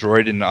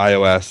Droid and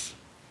iOS,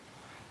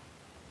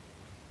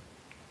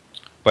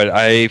 but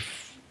I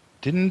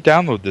didn't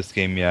download this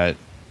game yet,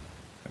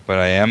 but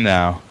I am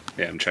now.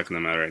 Yeah, I'm checking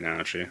them out right now.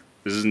 Actually,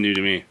 this is new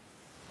to me.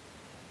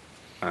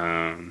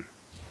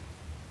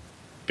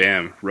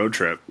 Bam, Road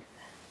Trip.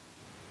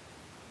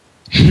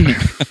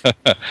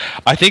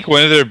 I think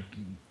one of their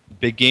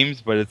big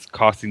games, but it's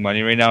costing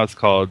money right now. It's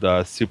called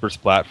Super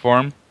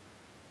Splatform.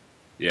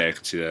 Yeah, I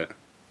can see that.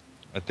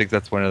 I think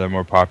that's one of their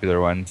more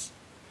popular ones.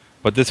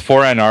 But this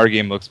 4NR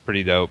game looks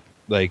pretty dope.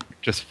 Like,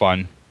 just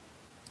fun.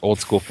 Old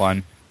school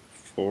fun.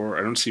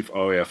 I don't see...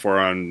 Oh, yeah, 4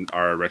 on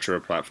our retro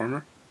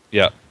platformer?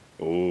 Yeah.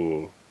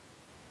 Oh,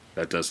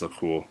 that does look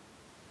cool.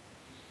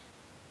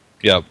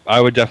 Yeah, I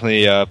would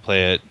definitely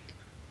play it.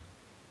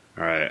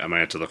 All right, I might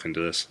have to look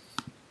into this.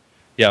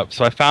 Yeah,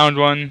 so I found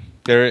one.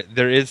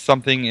 There is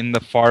something in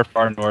the far,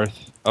 far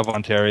north of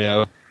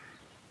Ontario.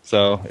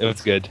 So it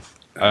was good.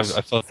 Nice.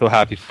 I felt so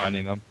happy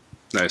finding them.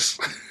 Nice.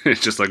 It's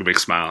just like a big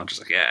smile.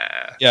 Just like,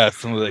 yeah. Yeah,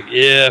 someone was like,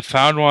 yeah,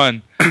 found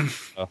one.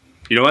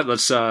 You know what?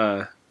 Let's...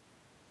 So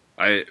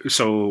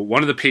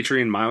one of the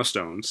Patreon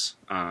milestones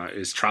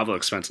is travel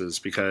expenses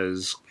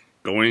because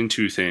going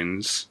to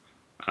things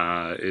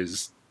can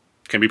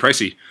be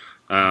pricey.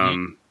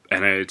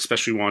 And I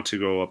especially want to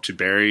go up to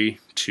Barrie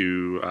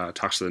to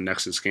talk to the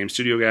Nexus Game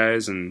Studio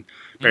guys. And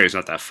Barrie's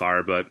not that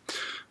far, but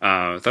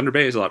Thunder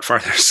Bay is a lot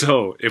farther.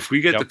 So if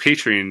we get the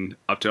Patreon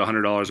up to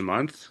 $100 a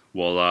month,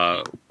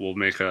 we'll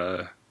make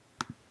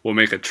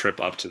a trip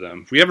up to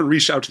them. We haven't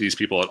reached out to these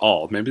people at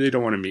all. Maybe they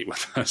don't want to meet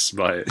with us,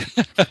 but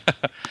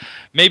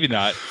maybe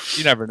not.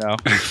 You never know.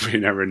 We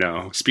never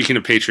know. Speaking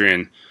of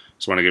Patreon,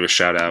 just want to give a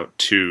shout out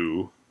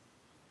to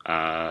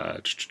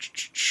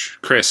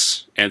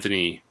Chris,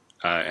 Anthony,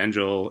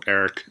 Angel,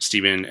 Eric,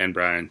 Steven, and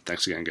Brian.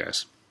 Thanks again,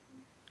 guys.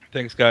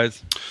 Thanks,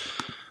 guys.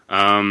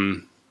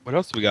 What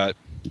else do we got?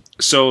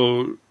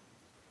 So,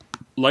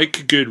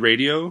 like good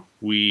radio,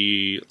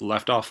 we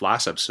left off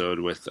last episode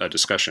with a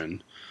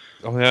discussion.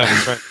 Oh, yeah,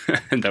 that's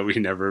right. that we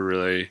never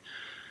really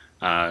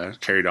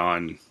carried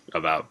on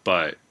about.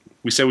 But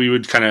we said we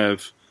would kind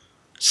of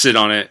sit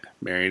on it,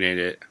 marinate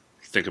it,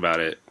 think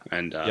about it,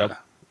 and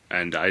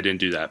I didn't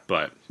do that,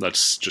 but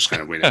let's just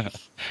kind of wing it.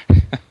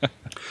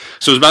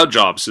 So it was about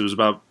jobs. It was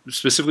about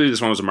specifically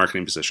this one was a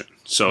marketing position.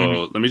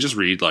 So let me just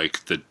read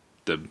like the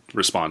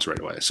response right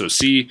away. So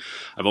C,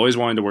 I've always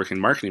wanted to work in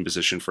marketing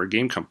position for a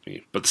game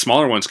company, but the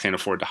smaller ones can't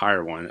afford to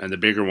hire one, and the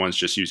bigger ones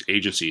just use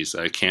agencies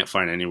that I can't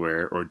find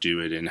anywhere or do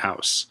it in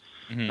house.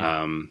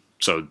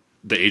 So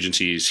the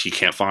agencies he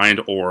can't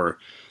find, or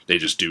they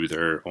just do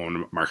their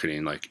own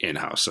marketing like in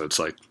house. So it's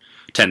like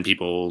 10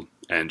 people,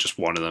 and just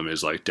one of them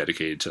is like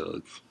dedicated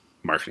to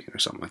marketing or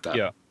something like that.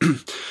 Yeah.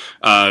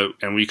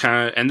 And we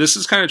kind of, and this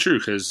is kind of true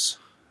because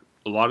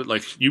a lot of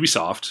like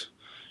Ubisoft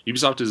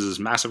is this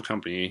massive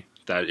company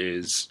that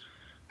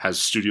has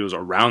studios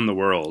around the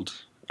world,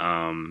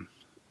 and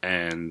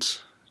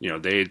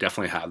they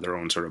definitely have their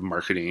own sort of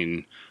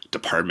marketing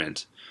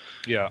department.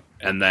 Yeah.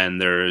 And then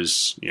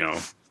there's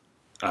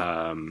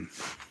trying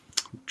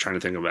to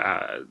think of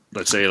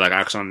let's say like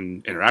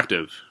Axon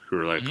Interactive, who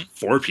are like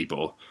 4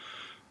 people,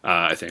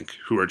 I think,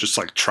 who are just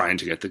like trying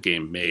to get the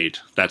game made.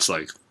 That's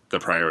like the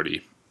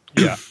priority.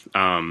 Yeah.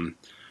 And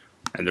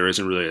there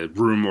isn't really a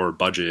room or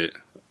budget.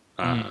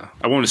 I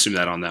won't assume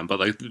that on them, but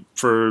like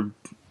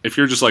if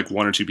you're just like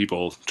 1 or 2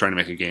 people trying to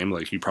make a game,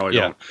 like you probably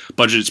don't.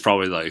 Budget is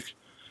probably like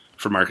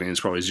for marketing is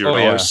probably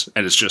 $0,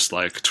 and it's just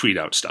like tweet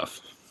out stuff.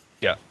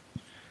 Yeah,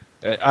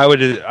 I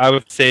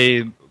would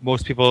say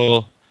most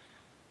people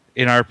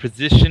in our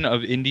position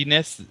of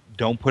indie-ness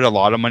don't put a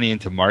lot of money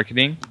into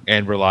marketing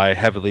and rely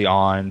heavily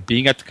on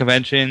being at the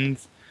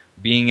conventions,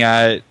 being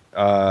at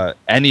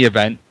any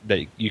event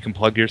that you can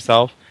plug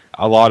yourself.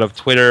 A lot of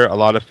Twitter, a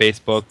lot of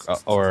Facebook,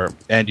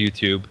 and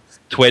YouTube,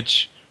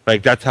 Twitch.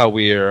 Like that's how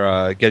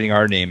we're getting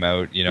our name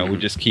out. We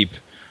just keep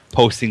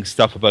posting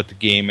stuff about the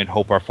game and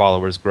hope our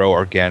followers grow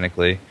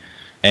organically,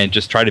 and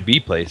just try to be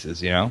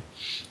places.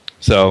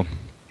 So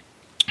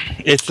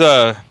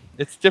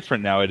it's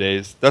different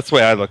nowadays. That's the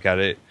way I look at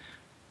it.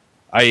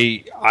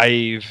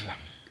 I've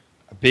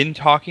been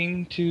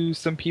talking to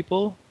some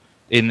people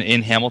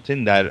in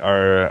Hamilton that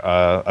are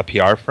a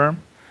PR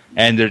firm,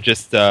 and they're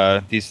just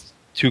these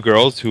 2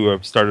 girls who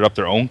have started up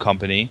their own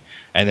company,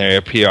 and they're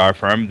a PR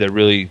firm. They're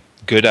really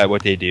good at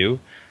what they do,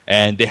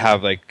 and they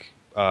have like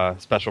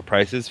special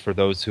prices for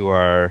those who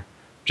are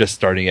just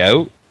starting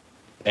out,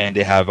 and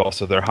they have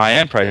also their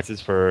high-end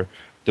prices for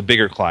the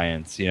bigger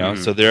clients.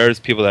 So there's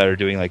people that are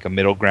doing like a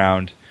middle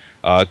ground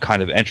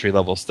kind of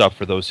entry-level stuff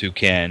for those who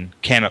can't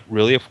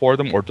really afford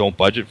them or don't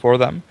budget for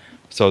them.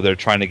 So they're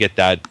trying to get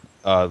that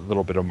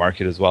little bit of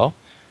market as well.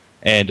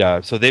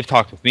 And so they've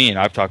talked with me, and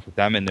I've talked with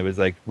them, and there was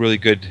like really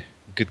good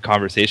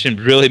conversation.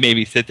 Really made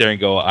me sit there and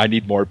go, I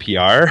need more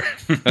PR.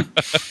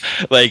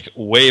 Like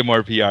way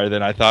more PR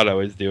than I thought I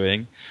was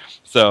doing.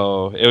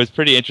 So it was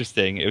pretty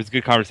interesting. It was a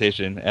good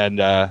conversation.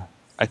 And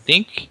I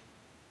think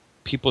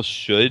people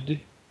should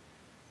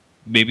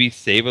maybe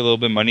save a little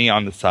bit of money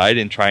on the side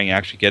and try and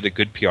actually get a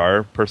good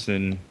PR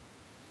person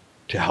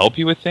to help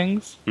you with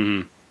things.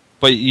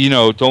 But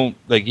don't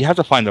like, you have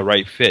to find the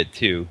right fit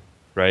too,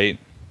 right?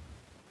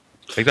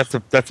 Like that's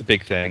a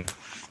big thing.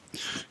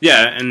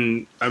 Yeah,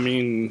 and I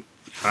mean,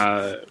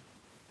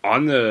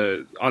 on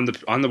the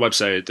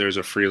website, there's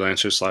a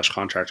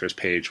freelancers/contractors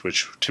page,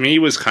 which to me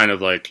was kind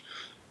of like,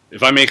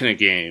 if I'm making a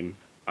game,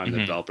 I'm the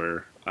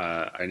developer.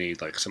 I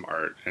need like some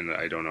art, and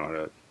I don't know how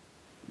to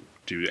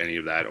do any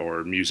of that,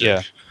 or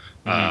music.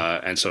 Yeah.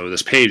 And so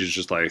this page is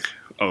just like,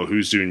 oh,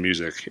 who's doing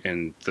music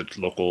in the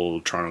local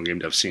Toronto game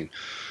dev scene?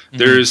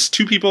 There's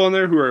 2 people in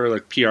there who are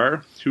like PR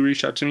who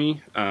reached out to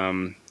me,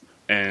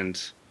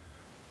 and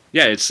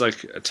yeah, it's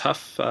like a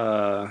tough.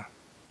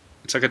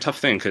 It's like a tough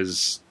thing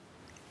because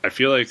I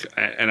feel like,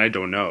 and I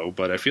don't know,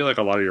 but I feel like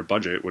a lot of your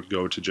budget would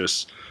go to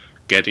just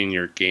getting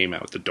your game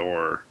out the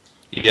door.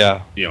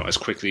 Yeah. As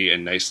quickly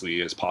and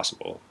nicely as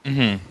possible.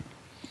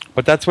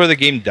 But that's where the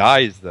game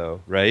dies,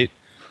 though, right?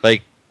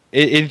 Like,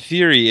 in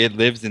theory, it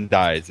lives and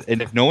dies.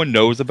 And if no one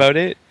knows about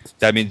it,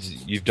 that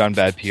means you've done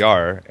bad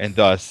PR, and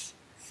thus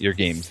your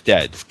game's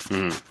dead.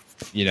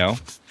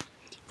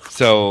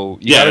 So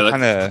you gotta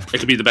kind of. It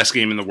could be the best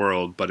game in the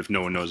world, but if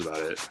no one knows about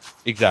it.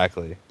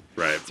 Exactly.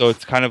 Right. So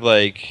it's kind of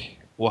like,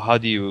 well, how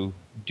do you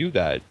do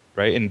that,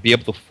 right? And be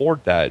able to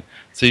afford that.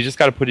 So you just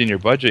got to put in your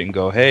budget and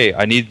go, hey,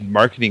 I need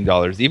marketing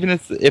dollars, even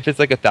if it's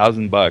like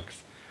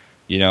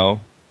 $1,000,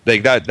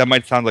 like that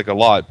might sound like a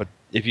lot, but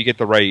if you get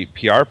the right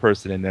PR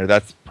person in there,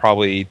 that's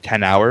probably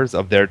 10 hours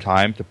of their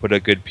time to put a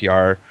good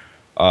PR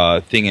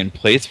thing in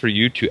place for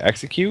you to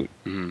execute.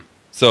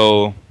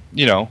 So,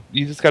 you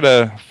just got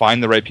to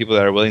find the right people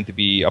that are willing to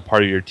be a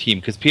part of your team,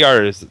 because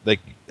PR is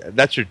like,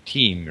 that's your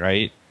team,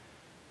 right?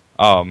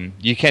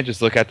 You can't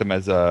just look at them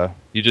as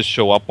you just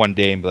show up one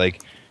day and be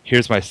like,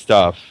 here's my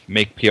stuff,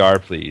 make PR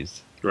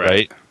please,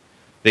 right?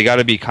 They got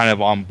to be kind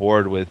of on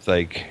board with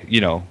like,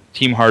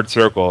 Team Hard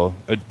Circle.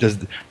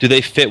 Do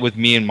they fit with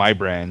me and my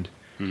brand,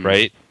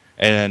 right?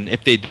 And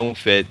if they don't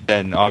fit,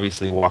 then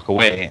obviously walk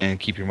away and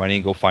keep your money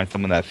and go find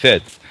someone that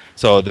fits.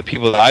 So the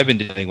people that I've been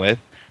dealing with,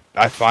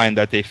 I find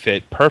that they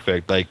fit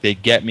perfect. Like they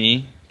get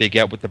me, they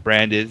get what the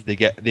brand is,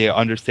 they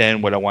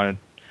understand what I wanted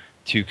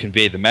to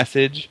convey the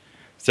message.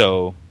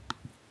 So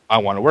I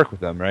want to work with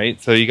them,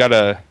 right? So you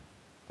gotta,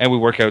 and we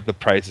work out the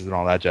prices and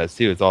all that jazz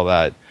too. It's all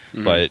that,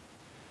 Mhm. but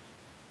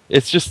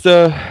it's just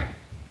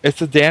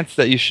it's a dance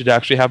that you should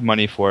actually have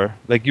money for.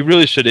 Like you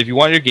really should, if you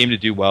want your game to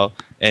do well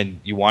and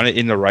you want it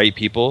in the right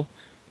people.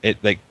 It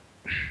like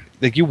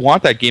you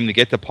want that game to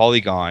get to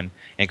Polygon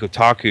and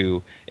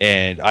Kotaku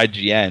and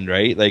IGN,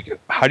 right? Like,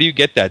 how do you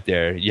get that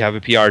there? You have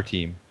a PR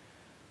team,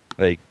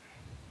 like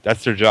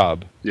that's their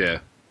job. Yeah.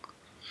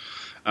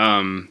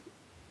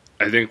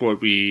 I think what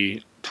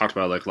we talked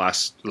about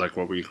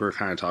what we were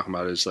kind of talking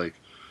about is like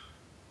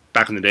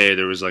back in the day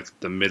there was like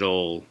the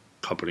middle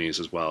companies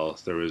as well.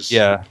 There was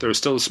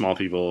still the small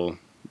people.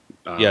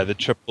 The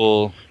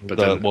triple, but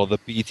the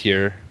B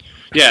tier.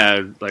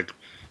 Yeah, like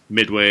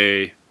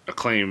Midway,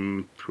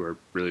 Acclaim, who are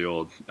really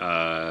old.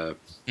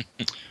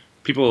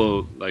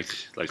 People like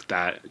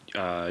that.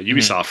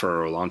 Ubisoft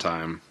for a long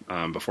time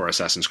before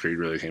Assassin's Creed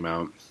really came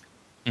out.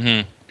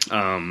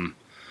 Mm-hmm.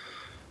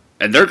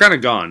 And they're kind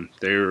of gone.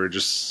 They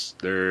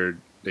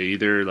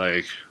either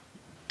like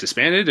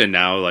disbanded and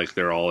now like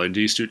they're all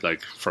indie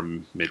like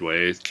from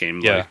Midway came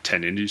like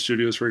 10 indie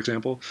studios, for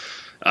example.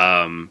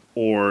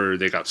 Or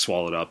they got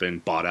swallowed up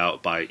and bought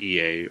out by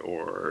EA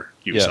or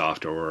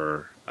Ubisoft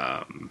or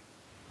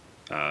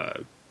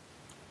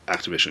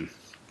Activision.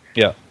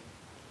 Yeah.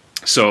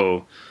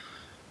 So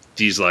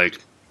these like,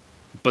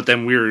 but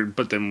then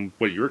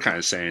what you were kind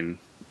of saying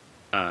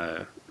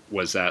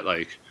was that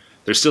like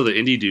they're still the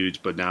indie dudes,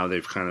 but now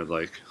they've kind of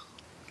like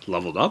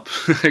leveled up,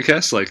 I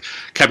guess. Like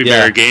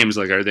Capybara Games,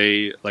 like are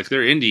they like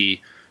they're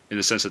indie in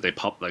the sense that they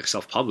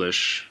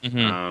self-publish,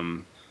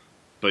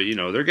 but you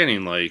know they're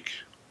getting like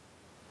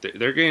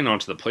they're getting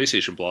onto the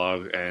PlayStation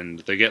blog and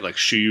they get like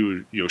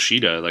Shuyu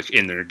Yoshida like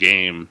in their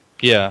game.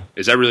 Yeah,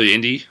 is that really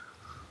indie?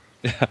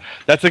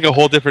 That's like a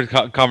whole different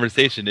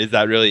conversation. Is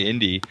that really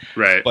indie?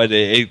 Right. But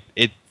it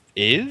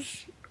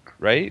is,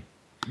 right?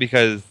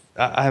 Because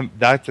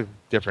that's a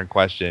different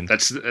question.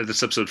 That's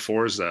episode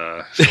 4's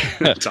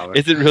topic.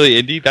 Is it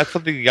really indie? That's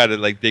something you got to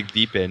like dig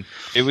deep in.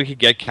 Maybe we could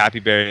get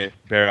Capybara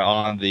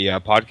on the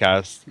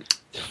podcast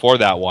for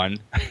that one.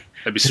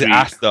 That'd be sweet.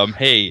 Ask them,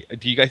 hey,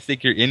 do you guys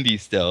think you're indie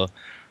still?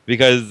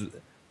 Because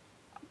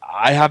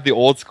I have the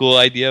old school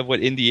idea of what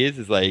indie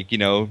is like, you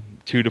know,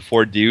 2 to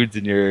 4 dudes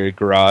in your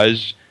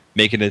garage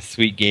making a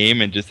sweet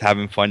game and just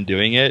having fun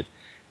doing it.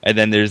 And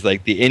then there's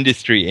like the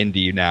industry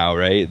indie now,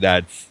 right?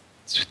 That's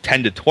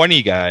 10 to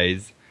 20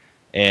 guys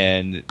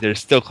and they're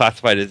still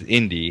classified as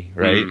indie,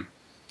 right?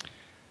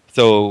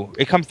 So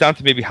it comes down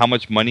to maybe how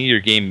much money your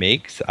game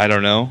makes, I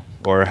don't know,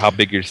 or how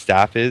big your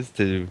staff is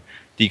to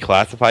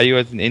declassify you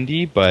as an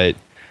indie, but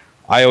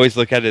I always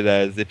look at it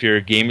as if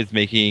your game is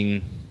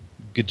making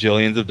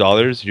gajillions of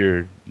dollars,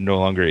 you're no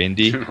longer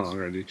indie. No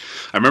longer indie.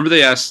 I remember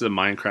they asked the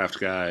Minecraft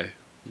guy,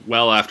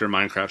 well after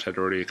Minecraft had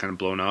already kind of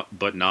blown up,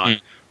 but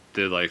not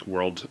the like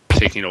world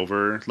taking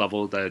over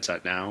level that it's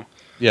at now.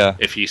 Yeah.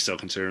 If he still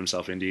considered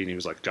himself indie, and he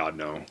was like, God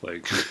no,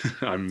 like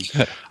I'm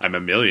a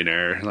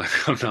millionaire,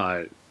 like I'm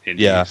not indie.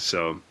 Yeah.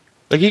 So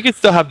like you could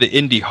still have the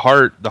indie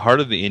heart, the heart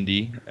of the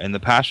indie, and the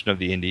passion of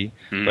the indie.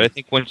 But I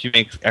think once you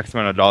make X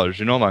amount of dollars,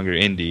 you're no longer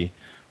indie.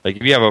 Like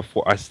if you have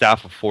a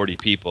staff of 40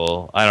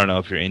 people, I don't know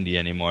if you're indie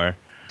anymore.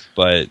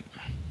 But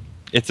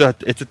it's a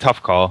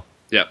tough call.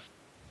 Yeah.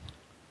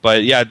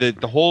 But yeah,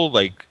 the whole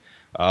like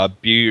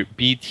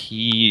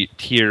BT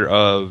tier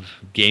of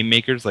game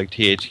makers like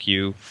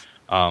THQ,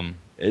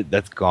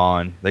 that's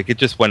gone. Like it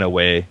just went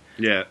away.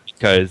 Yeah.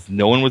 Because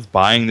no one was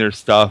buying their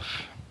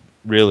stuff.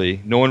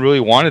 Really, no one really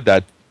wanted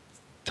that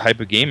type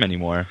of game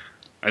anymore.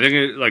 I think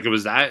it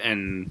was that,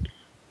 and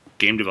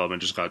game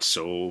development just got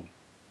so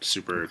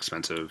super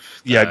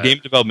expensive. Yeah, game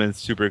development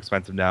is super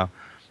expensive now.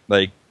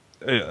 Like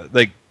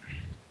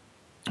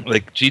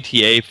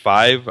GTA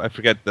 5, I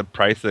forget the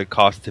price that it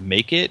cost to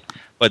make it,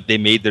 but they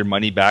made their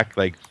money back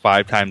like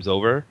 5 times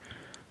over,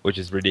 which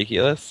is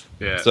ridiculous.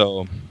 Yeah.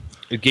 So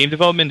game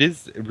development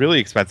is really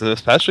expensive,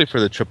 especially for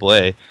the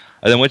AAA.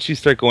 And then once you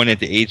start going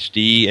into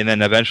HD, and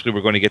then eventually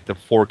we're going to get to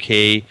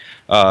 4K,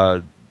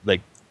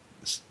 like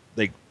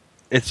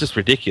it's just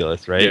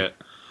ridiculous, right? Yeah.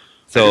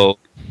 So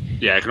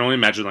yeah, I can only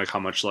imagine like how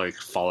much like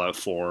Fallout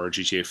 4,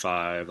 GTA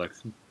 5, like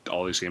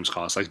all these games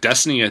cost. Like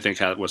Destiny, I think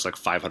was like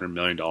 $500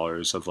 million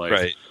of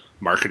like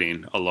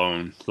marketing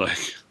alone.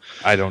 Like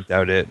I don't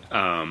doubt it.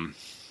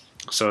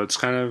 So it's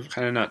kind of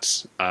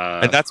nuts.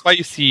 And that's why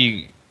you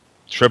see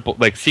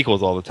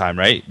sequels all the time,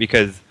 right?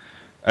 Because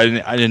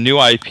a new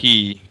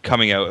IP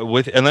coming out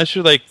with, unless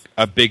you're like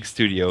a big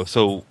studio,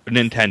 so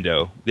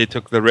Nintendo, they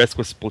took the risk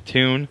with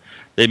Splatoon.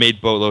 They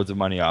made boatloads of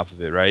money off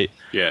of it, right?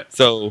 Yeah.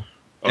 So,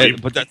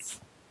 but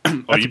that's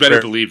you better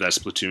believe that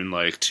Splatoon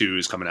like 2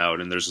 is coming out,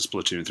 and there's a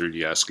Splatoon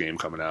 3DS game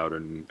coming out,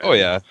 and oh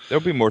yeah,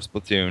 there'll be more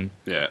Splatoon.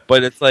 Yeah.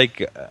 But it's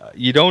like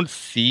you don't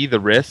see the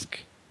risk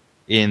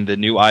in the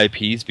new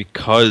IPs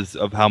because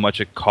of how much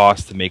it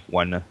costs to make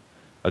one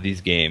of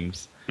these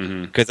games.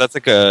 Because that's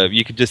like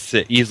you could just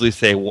easily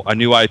say a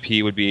new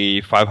IP would be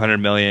 500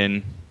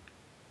 million,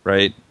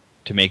 right,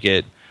 to make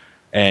it,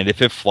 and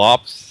if it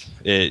flops,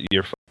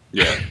 you're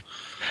yeah.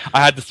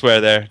 I had to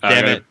swear there.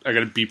 Damn it! I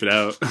gotta beep it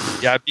out.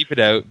 Yeah, beep it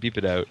out. Beep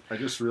it out. I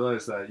just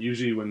realized that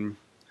usually when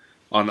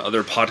on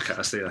other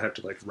podcasts, they have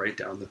to like write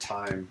down the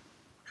time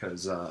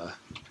because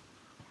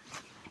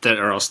that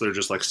or else they're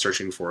just like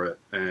searching for it.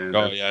 And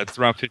it's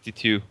around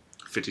 52.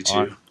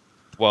 52.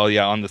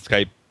 On the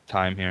Skype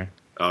time here.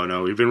 Oh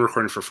no, we've been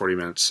recording for 40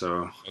 minutes,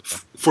 so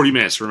 40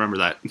 minutes. Remember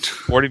that.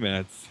 40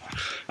 minutes.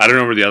 I don't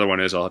know where the other one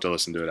is. I'll have to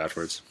listen to it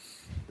afterwards.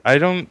 I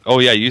don't. Oh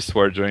yeah, you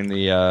swore during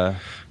the.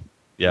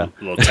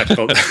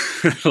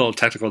 Little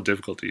technical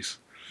difficulties.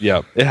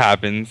 Yeah, it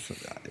happens.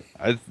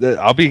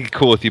 I'll be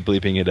cool with you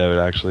bleeping it out.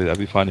 Actually, that'd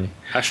be funny.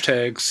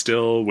 Hashtag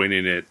still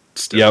winning it.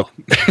 Still.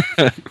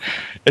 Yep.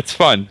 It's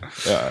fun.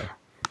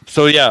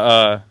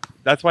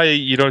 That's why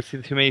you don't see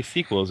too many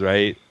sequels,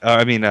 right?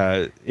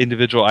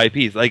 Individual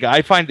IPs. Like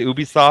I find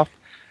Ubisoft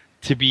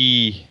to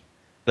be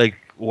like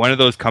one of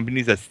those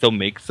companies that still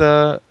makes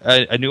a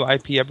new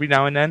IP every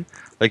now and then.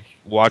 Like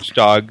Watch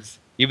Dogs,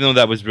 even though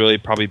that was really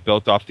probably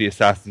built off the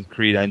Assassin's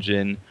Creed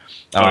engine,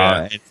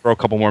 and throw a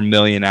couple more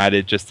million at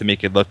it just to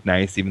make it look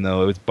nice, even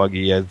though it was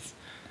buggy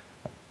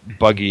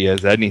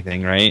as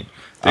anything, right?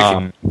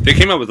 They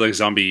came out with like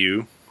Zombie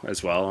U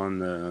as well on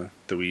the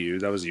Wii U.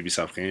 That was a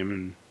Ubisoft game.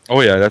 And oh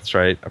yeah, that's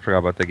right. I forgot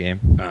about the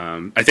game.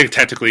 I think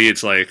technically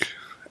it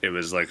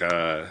was like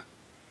a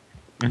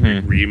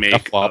remake a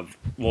flop.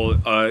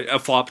 A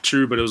flop,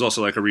 true, but it was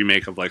also like a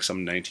remake of like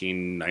some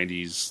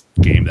 1990s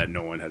game that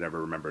no one had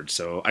ever remembered.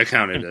 So I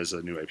count it as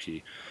a new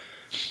IP.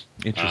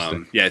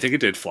 Interesting. I think it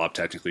did flop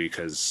technically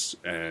because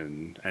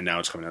and now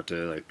it's coming out to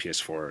like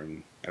PS4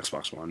 and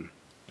Xbox One.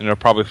 And it'll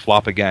probably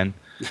flop again.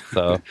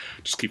 So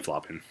just keep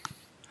flopping.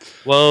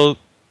 Well,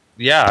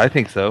 yeah, I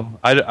think so.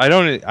 I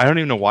don't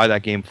even know why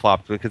that game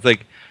flopped because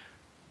like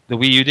the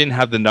Wii U didn't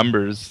have the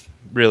numbers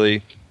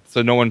really,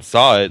 so no one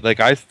saw it. Like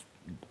I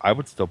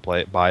would still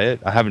buy it.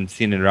 I haven't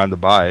seen it around to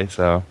buy,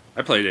 so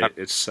I played it.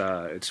 It's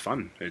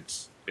fun.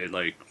 It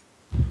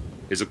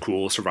is a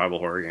cool survival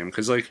horror game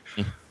because like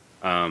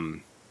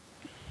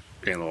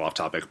getting a little off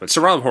topic, but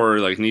survival horror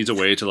like needs a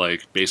way to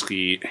like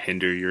basically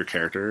hinder your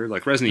character.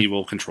 Like Resident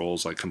Evil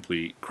controls like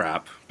complete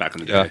crap back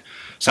in the day.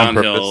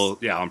 Silent Hill,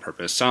 on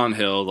purpose. Silent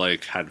Hill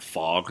like had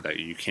fog that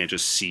you can't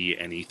just see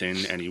anything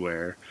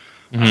anywhere.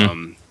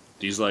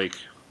 These like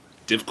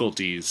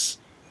difficulties,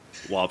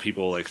 while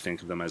people like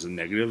think of them as a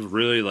negative,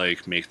 really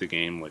like make the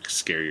game like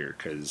scarier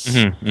because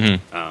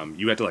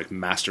you had to like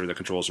master the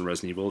controls in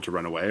Resident Evil to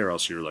run away, or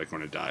else you're like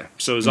going to die.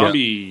 So Zombie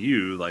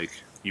U, like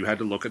you had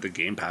to look at the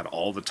gamepad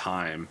all the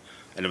time,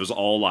 and it was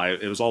all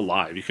live.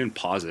 You couldn't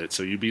pause it,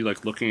 so you'd be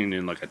like looking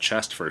in like a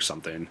chest for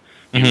something.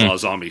 Meanwhile, a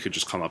zombie could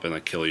just come up and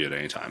like kill you at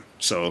any time.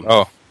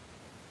 So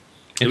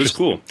it was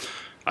cool.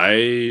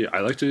 I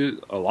liked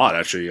it a lot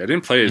actually. I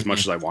didn't play it as much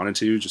as I wanted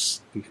to.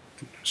 It's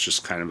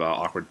just kind of an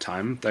awkward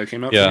time that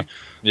came out for me.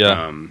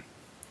 Yeah.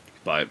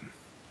 But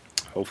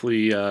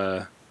hopefully,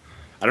 I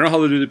don't know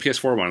how to do the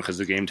PS4 one because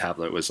the game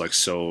tablet was like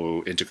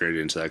so integrated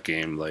into that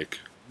game. Like,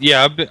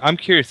 yeah, I'm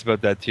curious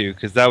about that too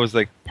because that was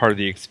like part of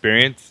the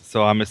experience.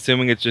 So I'm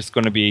assuming it's just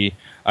going to be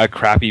a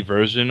crappy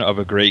version of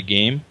a great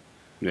game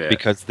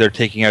because they're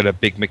taking out a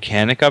big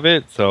mechanic of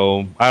it.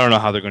 So I don't know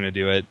how they're going to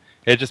do it.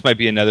 It just might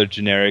be another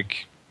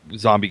generic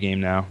zombie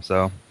game now.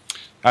 So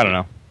I don't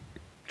know.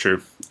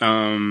 True.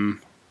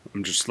 I'm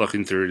just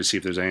looking through to see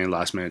if there's any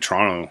last minute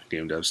Toronto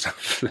game dev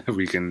stuff that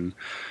we can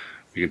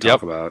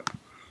talk about.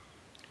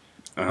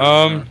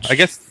 I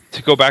guess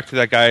to go back to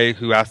that guy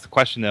who asked the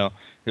question though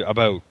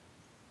about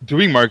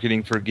doing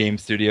marketing for game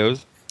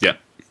studios. Yeah.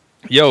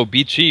 Yo,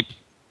 be cheap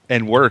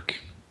and work,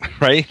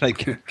 right?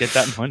 Like get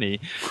that money.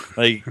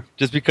 Like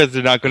just because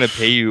they're not going to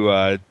pay you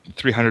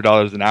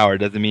 $300 an hour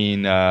doesn't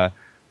mean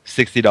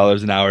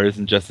 $60 an hour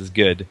isn't just as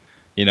good,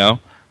 you know?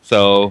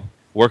 So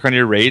work on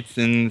your rates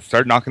and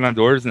start knocking on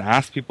doors and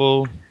ask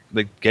people,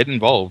 like, get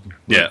involved.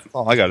 Yeah, that's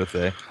all I gotta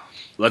say.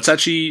 Let's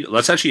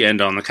actually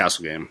end on the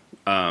castle game.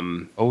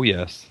 Oh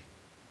yes.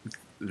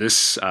 This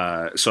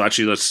so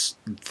actually let's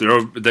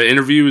throw the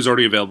interview is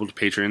already available to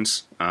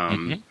patrons.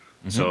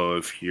 So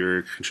if you're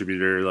a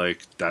contributor,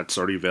 like that's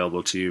already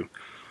available to you.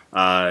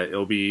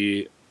 It'll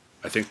be,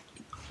 I think,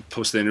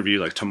 post the interview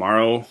like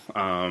tomorrow.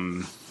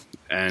 And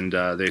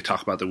they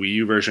talk about the Wii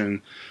U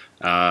version.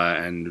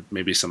 And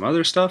maybe some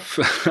other stuff.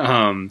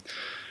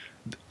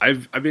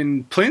 I've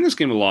been playing this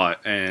game a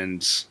lot,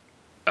 and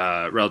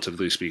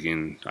relatively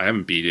speaking, I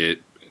haven't beat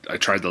it. I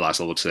tried the last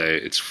level today.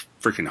 It's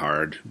freaking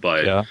hard,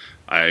 but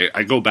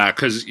I go back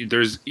because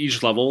there's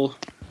each level.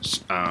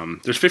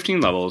 There's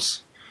 15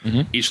 levels.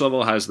 Each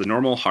level has the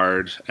normal,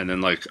 hard, and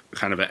then like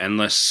kind of an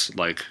endless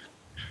like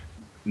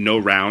no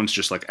rounds,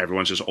 just like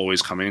everyone's just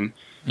always coming.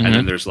 And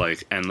then there's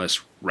like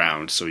endless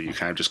rounds, so you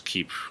kind of just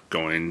keep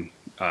going.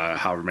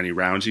 However many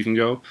rounds you can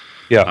go.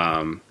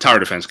 Tower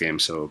defense game,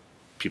 so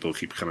people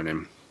keep coming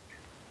in.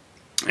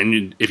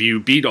 And if you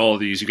beat all of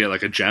these, you get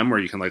like a gem where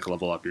you can like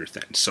level up your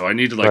thing. So I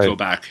need to like go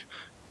back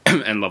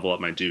and level up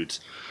my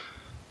dudes.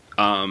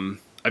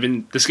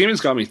 This game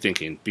has got me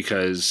thinking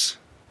because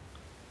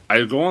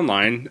I go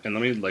online and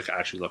let me like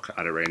actually look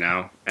at it right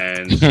now,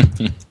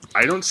 and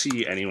I don't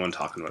see anyone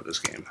talking about this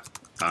game,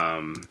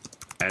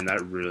 and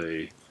that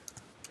really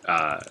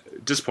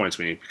disappoints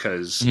me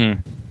because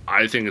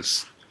I think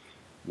it's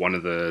one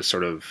of the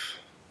sort of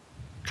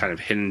kind of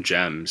hidden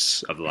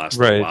gems of the last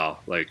Right. little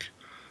while. Like,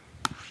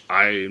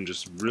 I am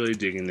just really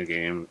digging the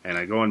game, and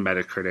I go on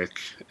Metacritic,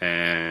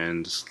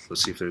 and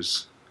let's see if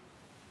there's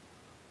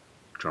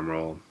drum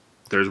roll.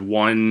 There's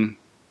one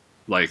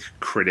like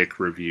critic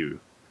review,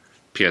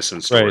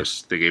 PSN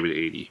stores. They gave it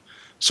 80.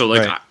 So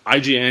like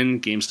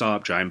IGN,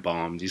 GameStop, Giant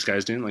Bomb, these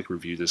guys didn't like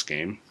review this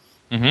game.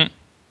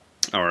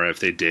 Mm-hmm. Or if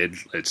they did,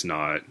 it's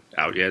not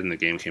out yet, and the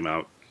game came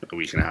out a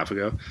week and a half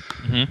ago.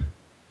 Mm-hmm.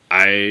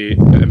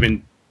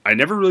 I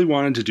never really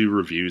wanted to do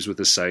reviews with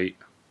the site.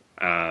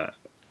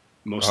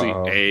 Mostly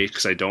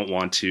because I don't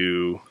want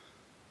to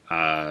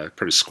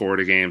put a score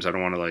to games. I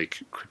don't want to like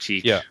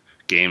critique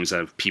games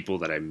of people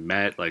that I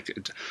met. Like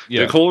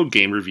the whole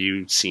game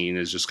review scene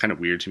is just kind of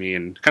weird to me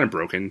and kind of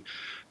broken,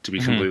 to be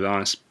completely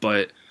honest.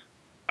 But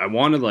I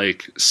want to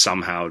like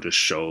somehow just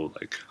show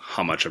like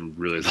how much I'm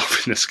really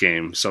loving this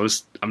game. So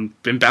I'm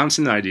been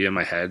bouncing the idea in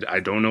my head. I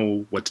don't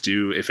know what to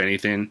do. If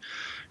anything,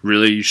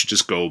 really, you should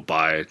just go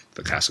buy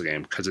the Castle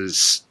game,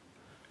 because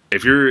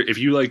if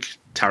you like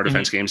tower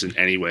defense games in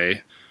any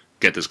way,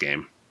 get this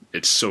game.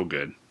 It's so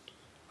good.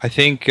 I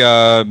think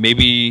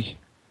maybe,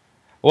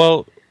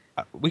 well,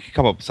 we could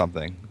come up with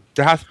something.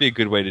 There has to be a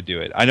good way to do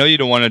it. I know you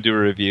don't want to do a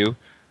review.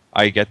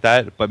 I get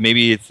that, but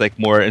maybe it's like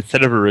more,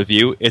 instead of a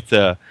review, it's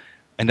an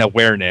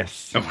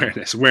awareness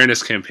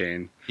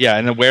campaign. Yeah,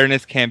 an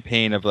awareness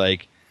campaign of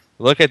like,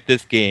 look at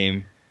this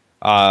game.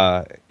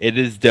 It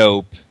is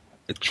dope.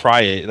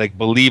 Try it. Like,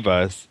 believe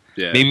us.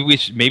 Yeah.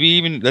 Maybe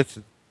even let's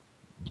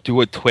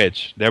do a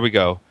Twitch. There we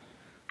go.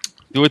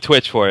 Do a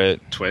Twitch for it.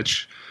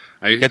 Twitch.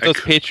 Get those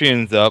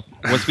Patreons up.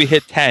 Once we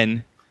hit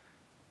 10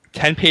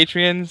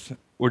 Patreons,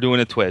 we're doing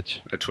a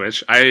Twitch. A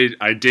Twitch.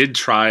 I did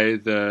try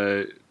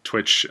the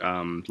Twitch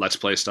Let's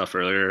Play stuff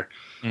earlier,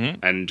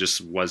 and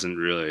just wasn't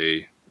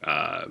really.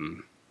 I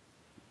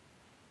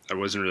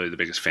wasn't really the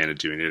biggest fan of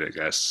doing it, I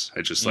guess.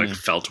 I just like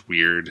felt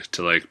weird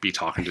to like be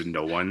talking to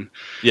no one.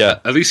 Yeah.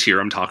 At least here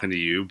I'm talking to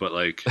you, but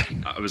like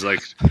I was like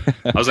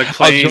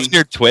playing. I'll join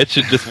your Twitch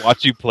and just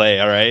watch you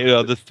play, all right?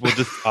 We'll just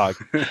talk.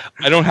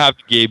 I don't have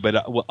the game,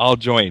 but I'll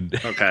join.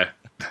 Okay.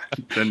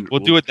 Then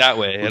we'll do it that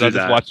way, and I'll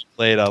just watch you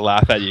play and I'll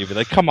laugh at you and be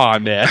like, come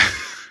on, man.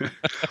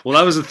 Well,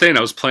 that was the thing.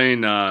 I was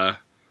playing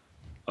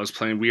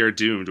We Are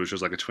Doomed, which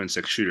was like a twin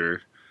stick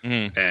shooter,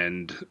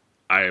 and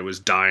I was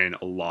dying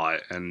a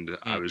lot, and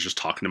I was just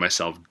talking to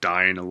myself,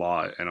 dying a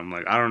lot, and I'm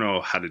like, I don't know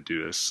how to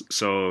do this.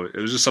 So it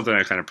was just something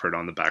I kind of put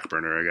on the back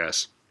burner, I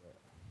guess.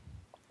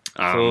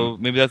 So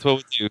maybe that's what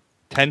we'll do.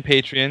 10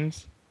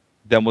 Patreons,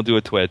 then we'll do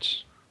a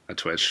Twitch. A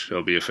Twitch.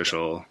 It'll be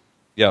official.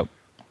 Yep.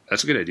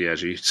 That's a good idea,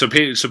 G. So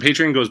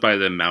Patreon goes by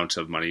the amount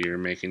of money you're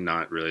making,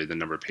 not really the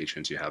number of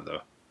patrons you have,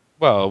 though.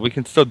 Well, we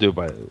can still do it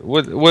by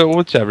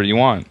whichever you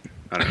want.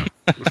 I don't know.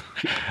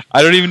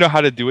 I don't even know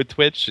how to do a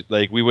Twitch.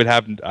 Like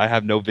I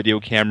have no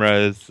video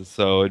cameras,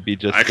 so it'd be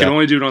just. I can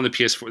only do it on the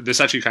PS4. This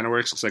actually kind of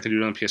works because I can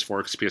do it on the PS4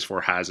 because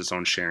PS4 has its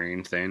own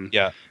sharing thing.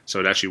 Yeah. So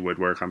it actually would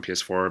work on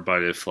PS4,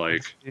 but if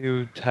like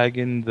you tag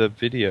in the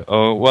video,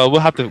 well,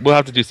 we'll have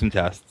to do some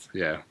tests.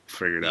 Yeah,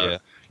 figure it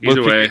out. Yeah.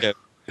 Either way,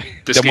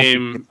 this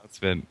game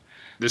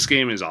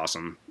is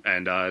awesome,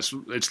 and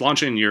it's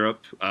launching in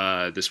Europe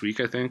this week,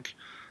 I think.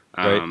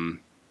 Right.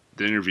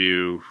 The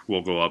interview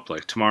will go up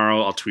like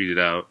tomorrow. I'll tweet it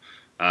out.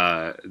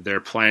 They're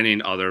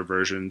planning other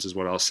versions, is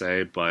what I'll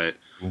say, but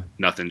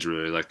nothing's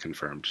really like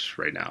confirmed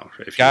right now.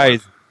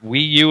 Guys,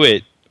 Wii U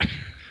it.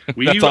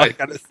 That's all I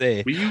gotta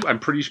say. Wii U, I'm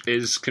pretty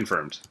is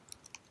confirmed.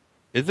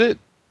 Is it?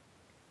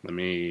 Let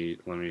me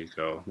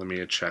go. Let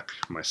me check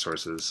my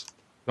sources.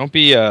 Don't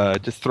be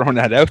just throwing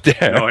that out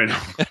there. No, I know.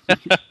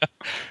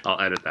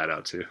 I'll edit that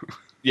out too.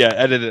 Yeah,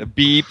 edit it.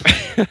 Beep.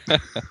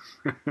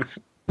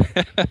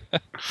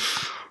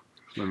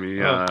 Let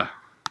me.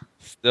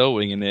 Still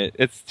winging it.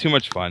 It's too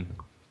much fun.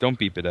 Don't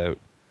beep it out.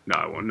 No,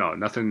 I won't. No,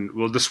 nothing.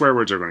 Well, the swear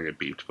words are going to get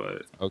beeped,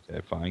 but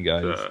okay, fine,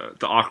 guys.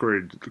 The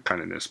awkward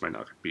kindness might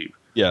not get beeped.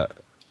 Yeah.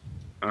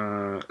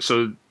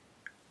 So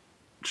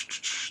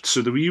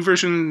the Wii U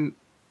version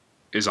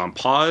is on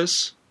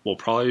pause. We'll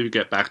probably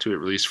get back to it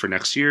released for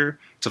next year.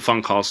 It's a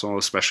fun console,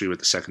 especially with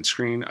the second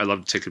screen. I'd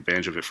love to take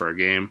advantage of it for a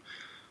game,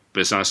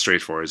 but it's not as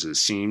straightforward as it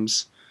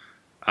seems.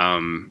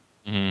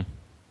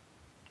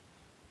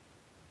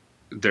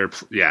 They're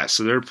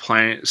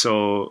playing.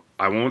 So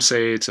I won't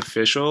say it's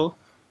official,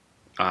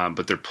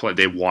 but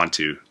they want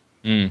to.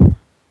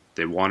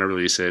 They want to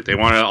release it. They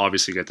want to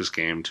obviously get this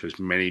game to as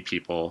many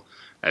people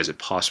as it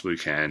possibly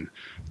can.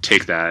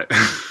 Take that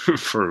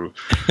for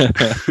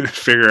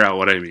figure out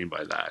what I mean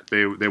by that.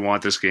 They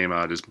want this game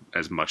out as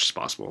much as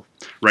possible.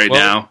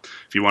 Now,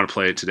 if you want to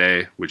play it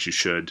today, which you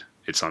should,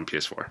 it's on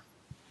PS4.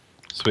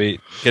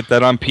 Sweet. Get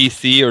that on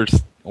PC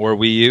or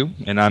Wii U,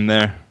 and I'm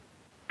there.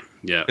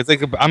 Yeah, it's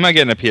like I'm not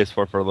getting a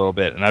PS4 for a little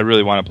bit, and I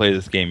really want to play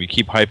this game. You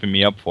keep hyping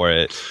me up for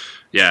it.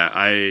 Yeah,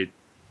 I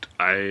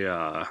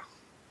don't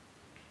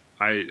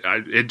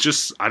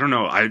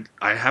know. I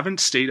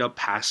haven't stayed up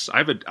past. I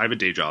have a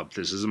day job.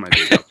 This isn't my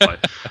day job,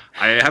 but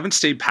I haven't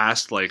stayed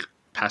past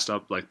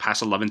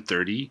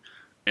 11:30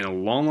 in a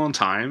long, long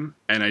time,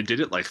 and I did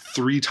it like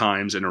 3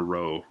 times in a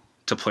row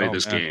to play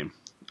this game.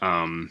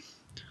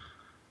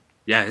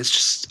 Yeah, it's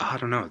just, I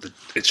don't know.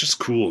 It's just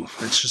cool.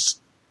 It's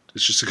just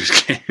a good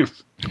game.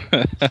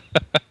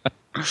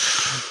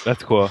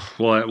 That's cool.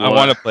 Well, I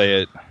want to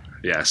play it.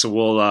 Yeah, so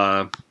we'll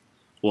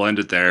end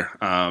it there.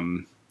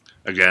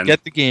 Again,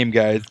 get the game,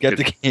 guys. Get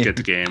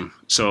the game.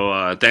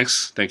 So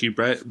thank you,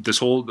 Brett.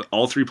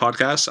 All 3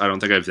 podcasts, I don't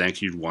think I've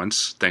thanked you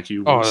once. Thank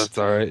you. Oh, that's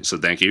all right. So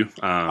thank you.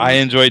 I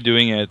enjoy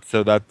doing it,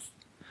 so that's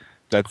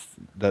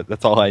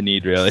all I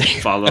need, really.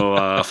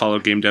 follow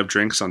Game Dev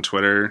Drinks on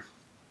Twitter.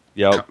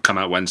 Yep. Come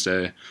out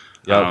Wednesday.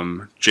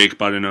 Yep. Jake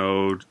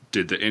Buttino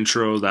did the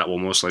intro. That will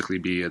most likely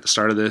be at the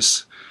start of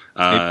this.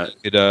 Maybe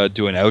we could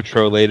do an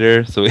outro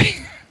later, so we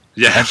end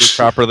it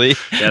properly.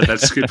 Yeah,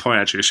 that's a good point.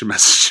 Actually, I should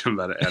message him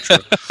about an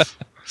outro.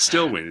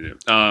 Still waiting it.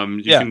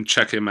 You can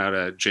check him out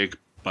at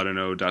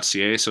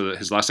jakebuttineau.ca. So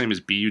his last name is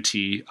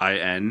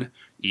Butineau,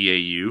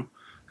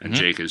 and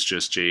Jake is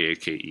just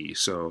Jake.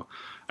 So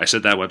I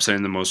said that website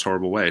in the most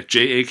horrible way.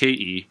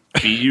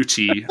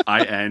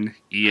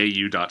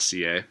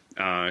 JakeButtineau.ca.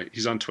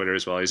 He's on Twitter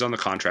as well. He's on the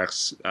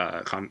contracts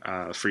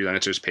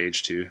freelancers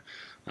page too.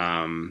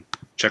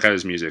 Check out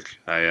his music.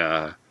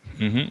 I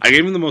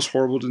gave him the most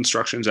horrible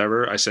instructions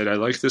ever. I said, I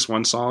like this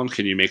one song.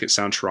 Can you make it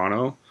sound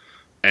Toronto?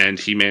 And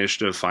he managed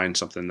to find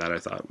something that I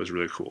thought was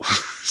really cool.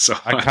 So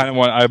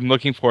I'm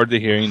looking forward to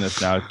hearing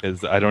this now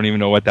because I don't even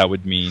know what that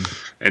would mean.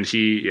 And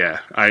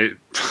I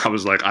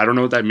was like, I don't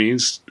know what that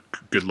means.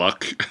 Good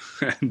luck.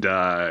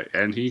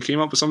 And he came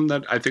up with something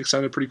that I think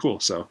sounded pretty cool.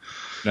 So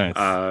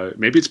nice.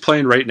 Maybe it's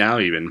playing right now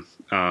even.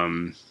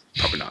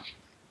 Probably not.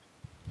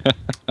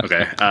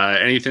 Okay.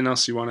 Anything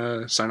else you want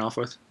to sign off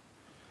with?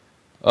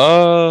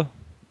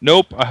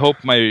 Nope. I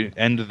hope my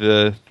end of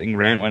the thing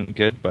rant went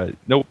good, but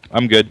nope,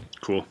 I'm good.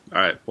 Cool.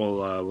 All right.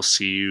 Well, we'll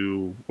see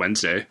you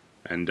Wednesday,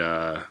 and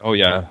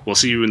we'll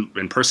see you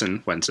in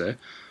person Wednesday.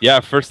 Yeah,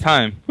 first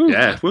time. Woo.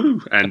 Yeah,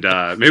 woo! And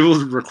maybe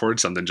we'll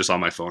record something just on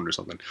my phone or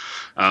something.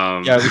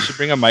 Yeah, we should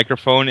bring a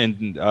microphone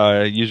and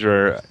use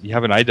you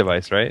have an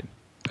iDevice, right?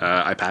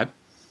 iPad.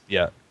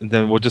 Yeah, and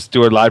then we'll just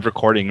do a live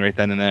recording right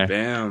then and there.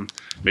 Bam.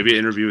 Maybe an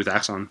interview with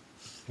Axon.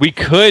 We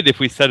could if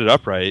we set it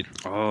up right.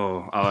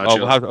 Oh,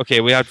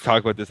 we have to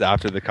talk about this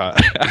after the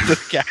cast.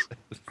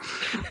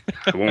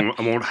 I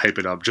won't hype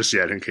it up just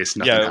yet in case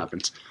nothing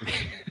happens.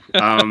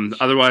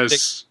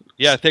 Otherwise,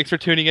 thanks for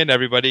tuning in,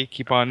 everybody.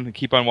 Keep on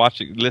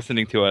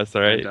listening to us.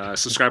 All right. And,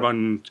 subscribe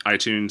on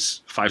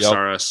iTunes.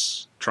 5-star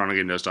us.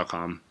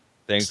 TorontoGameDevs.com.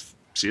 Thanks.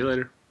 See you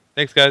later.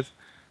 Thanks, guys.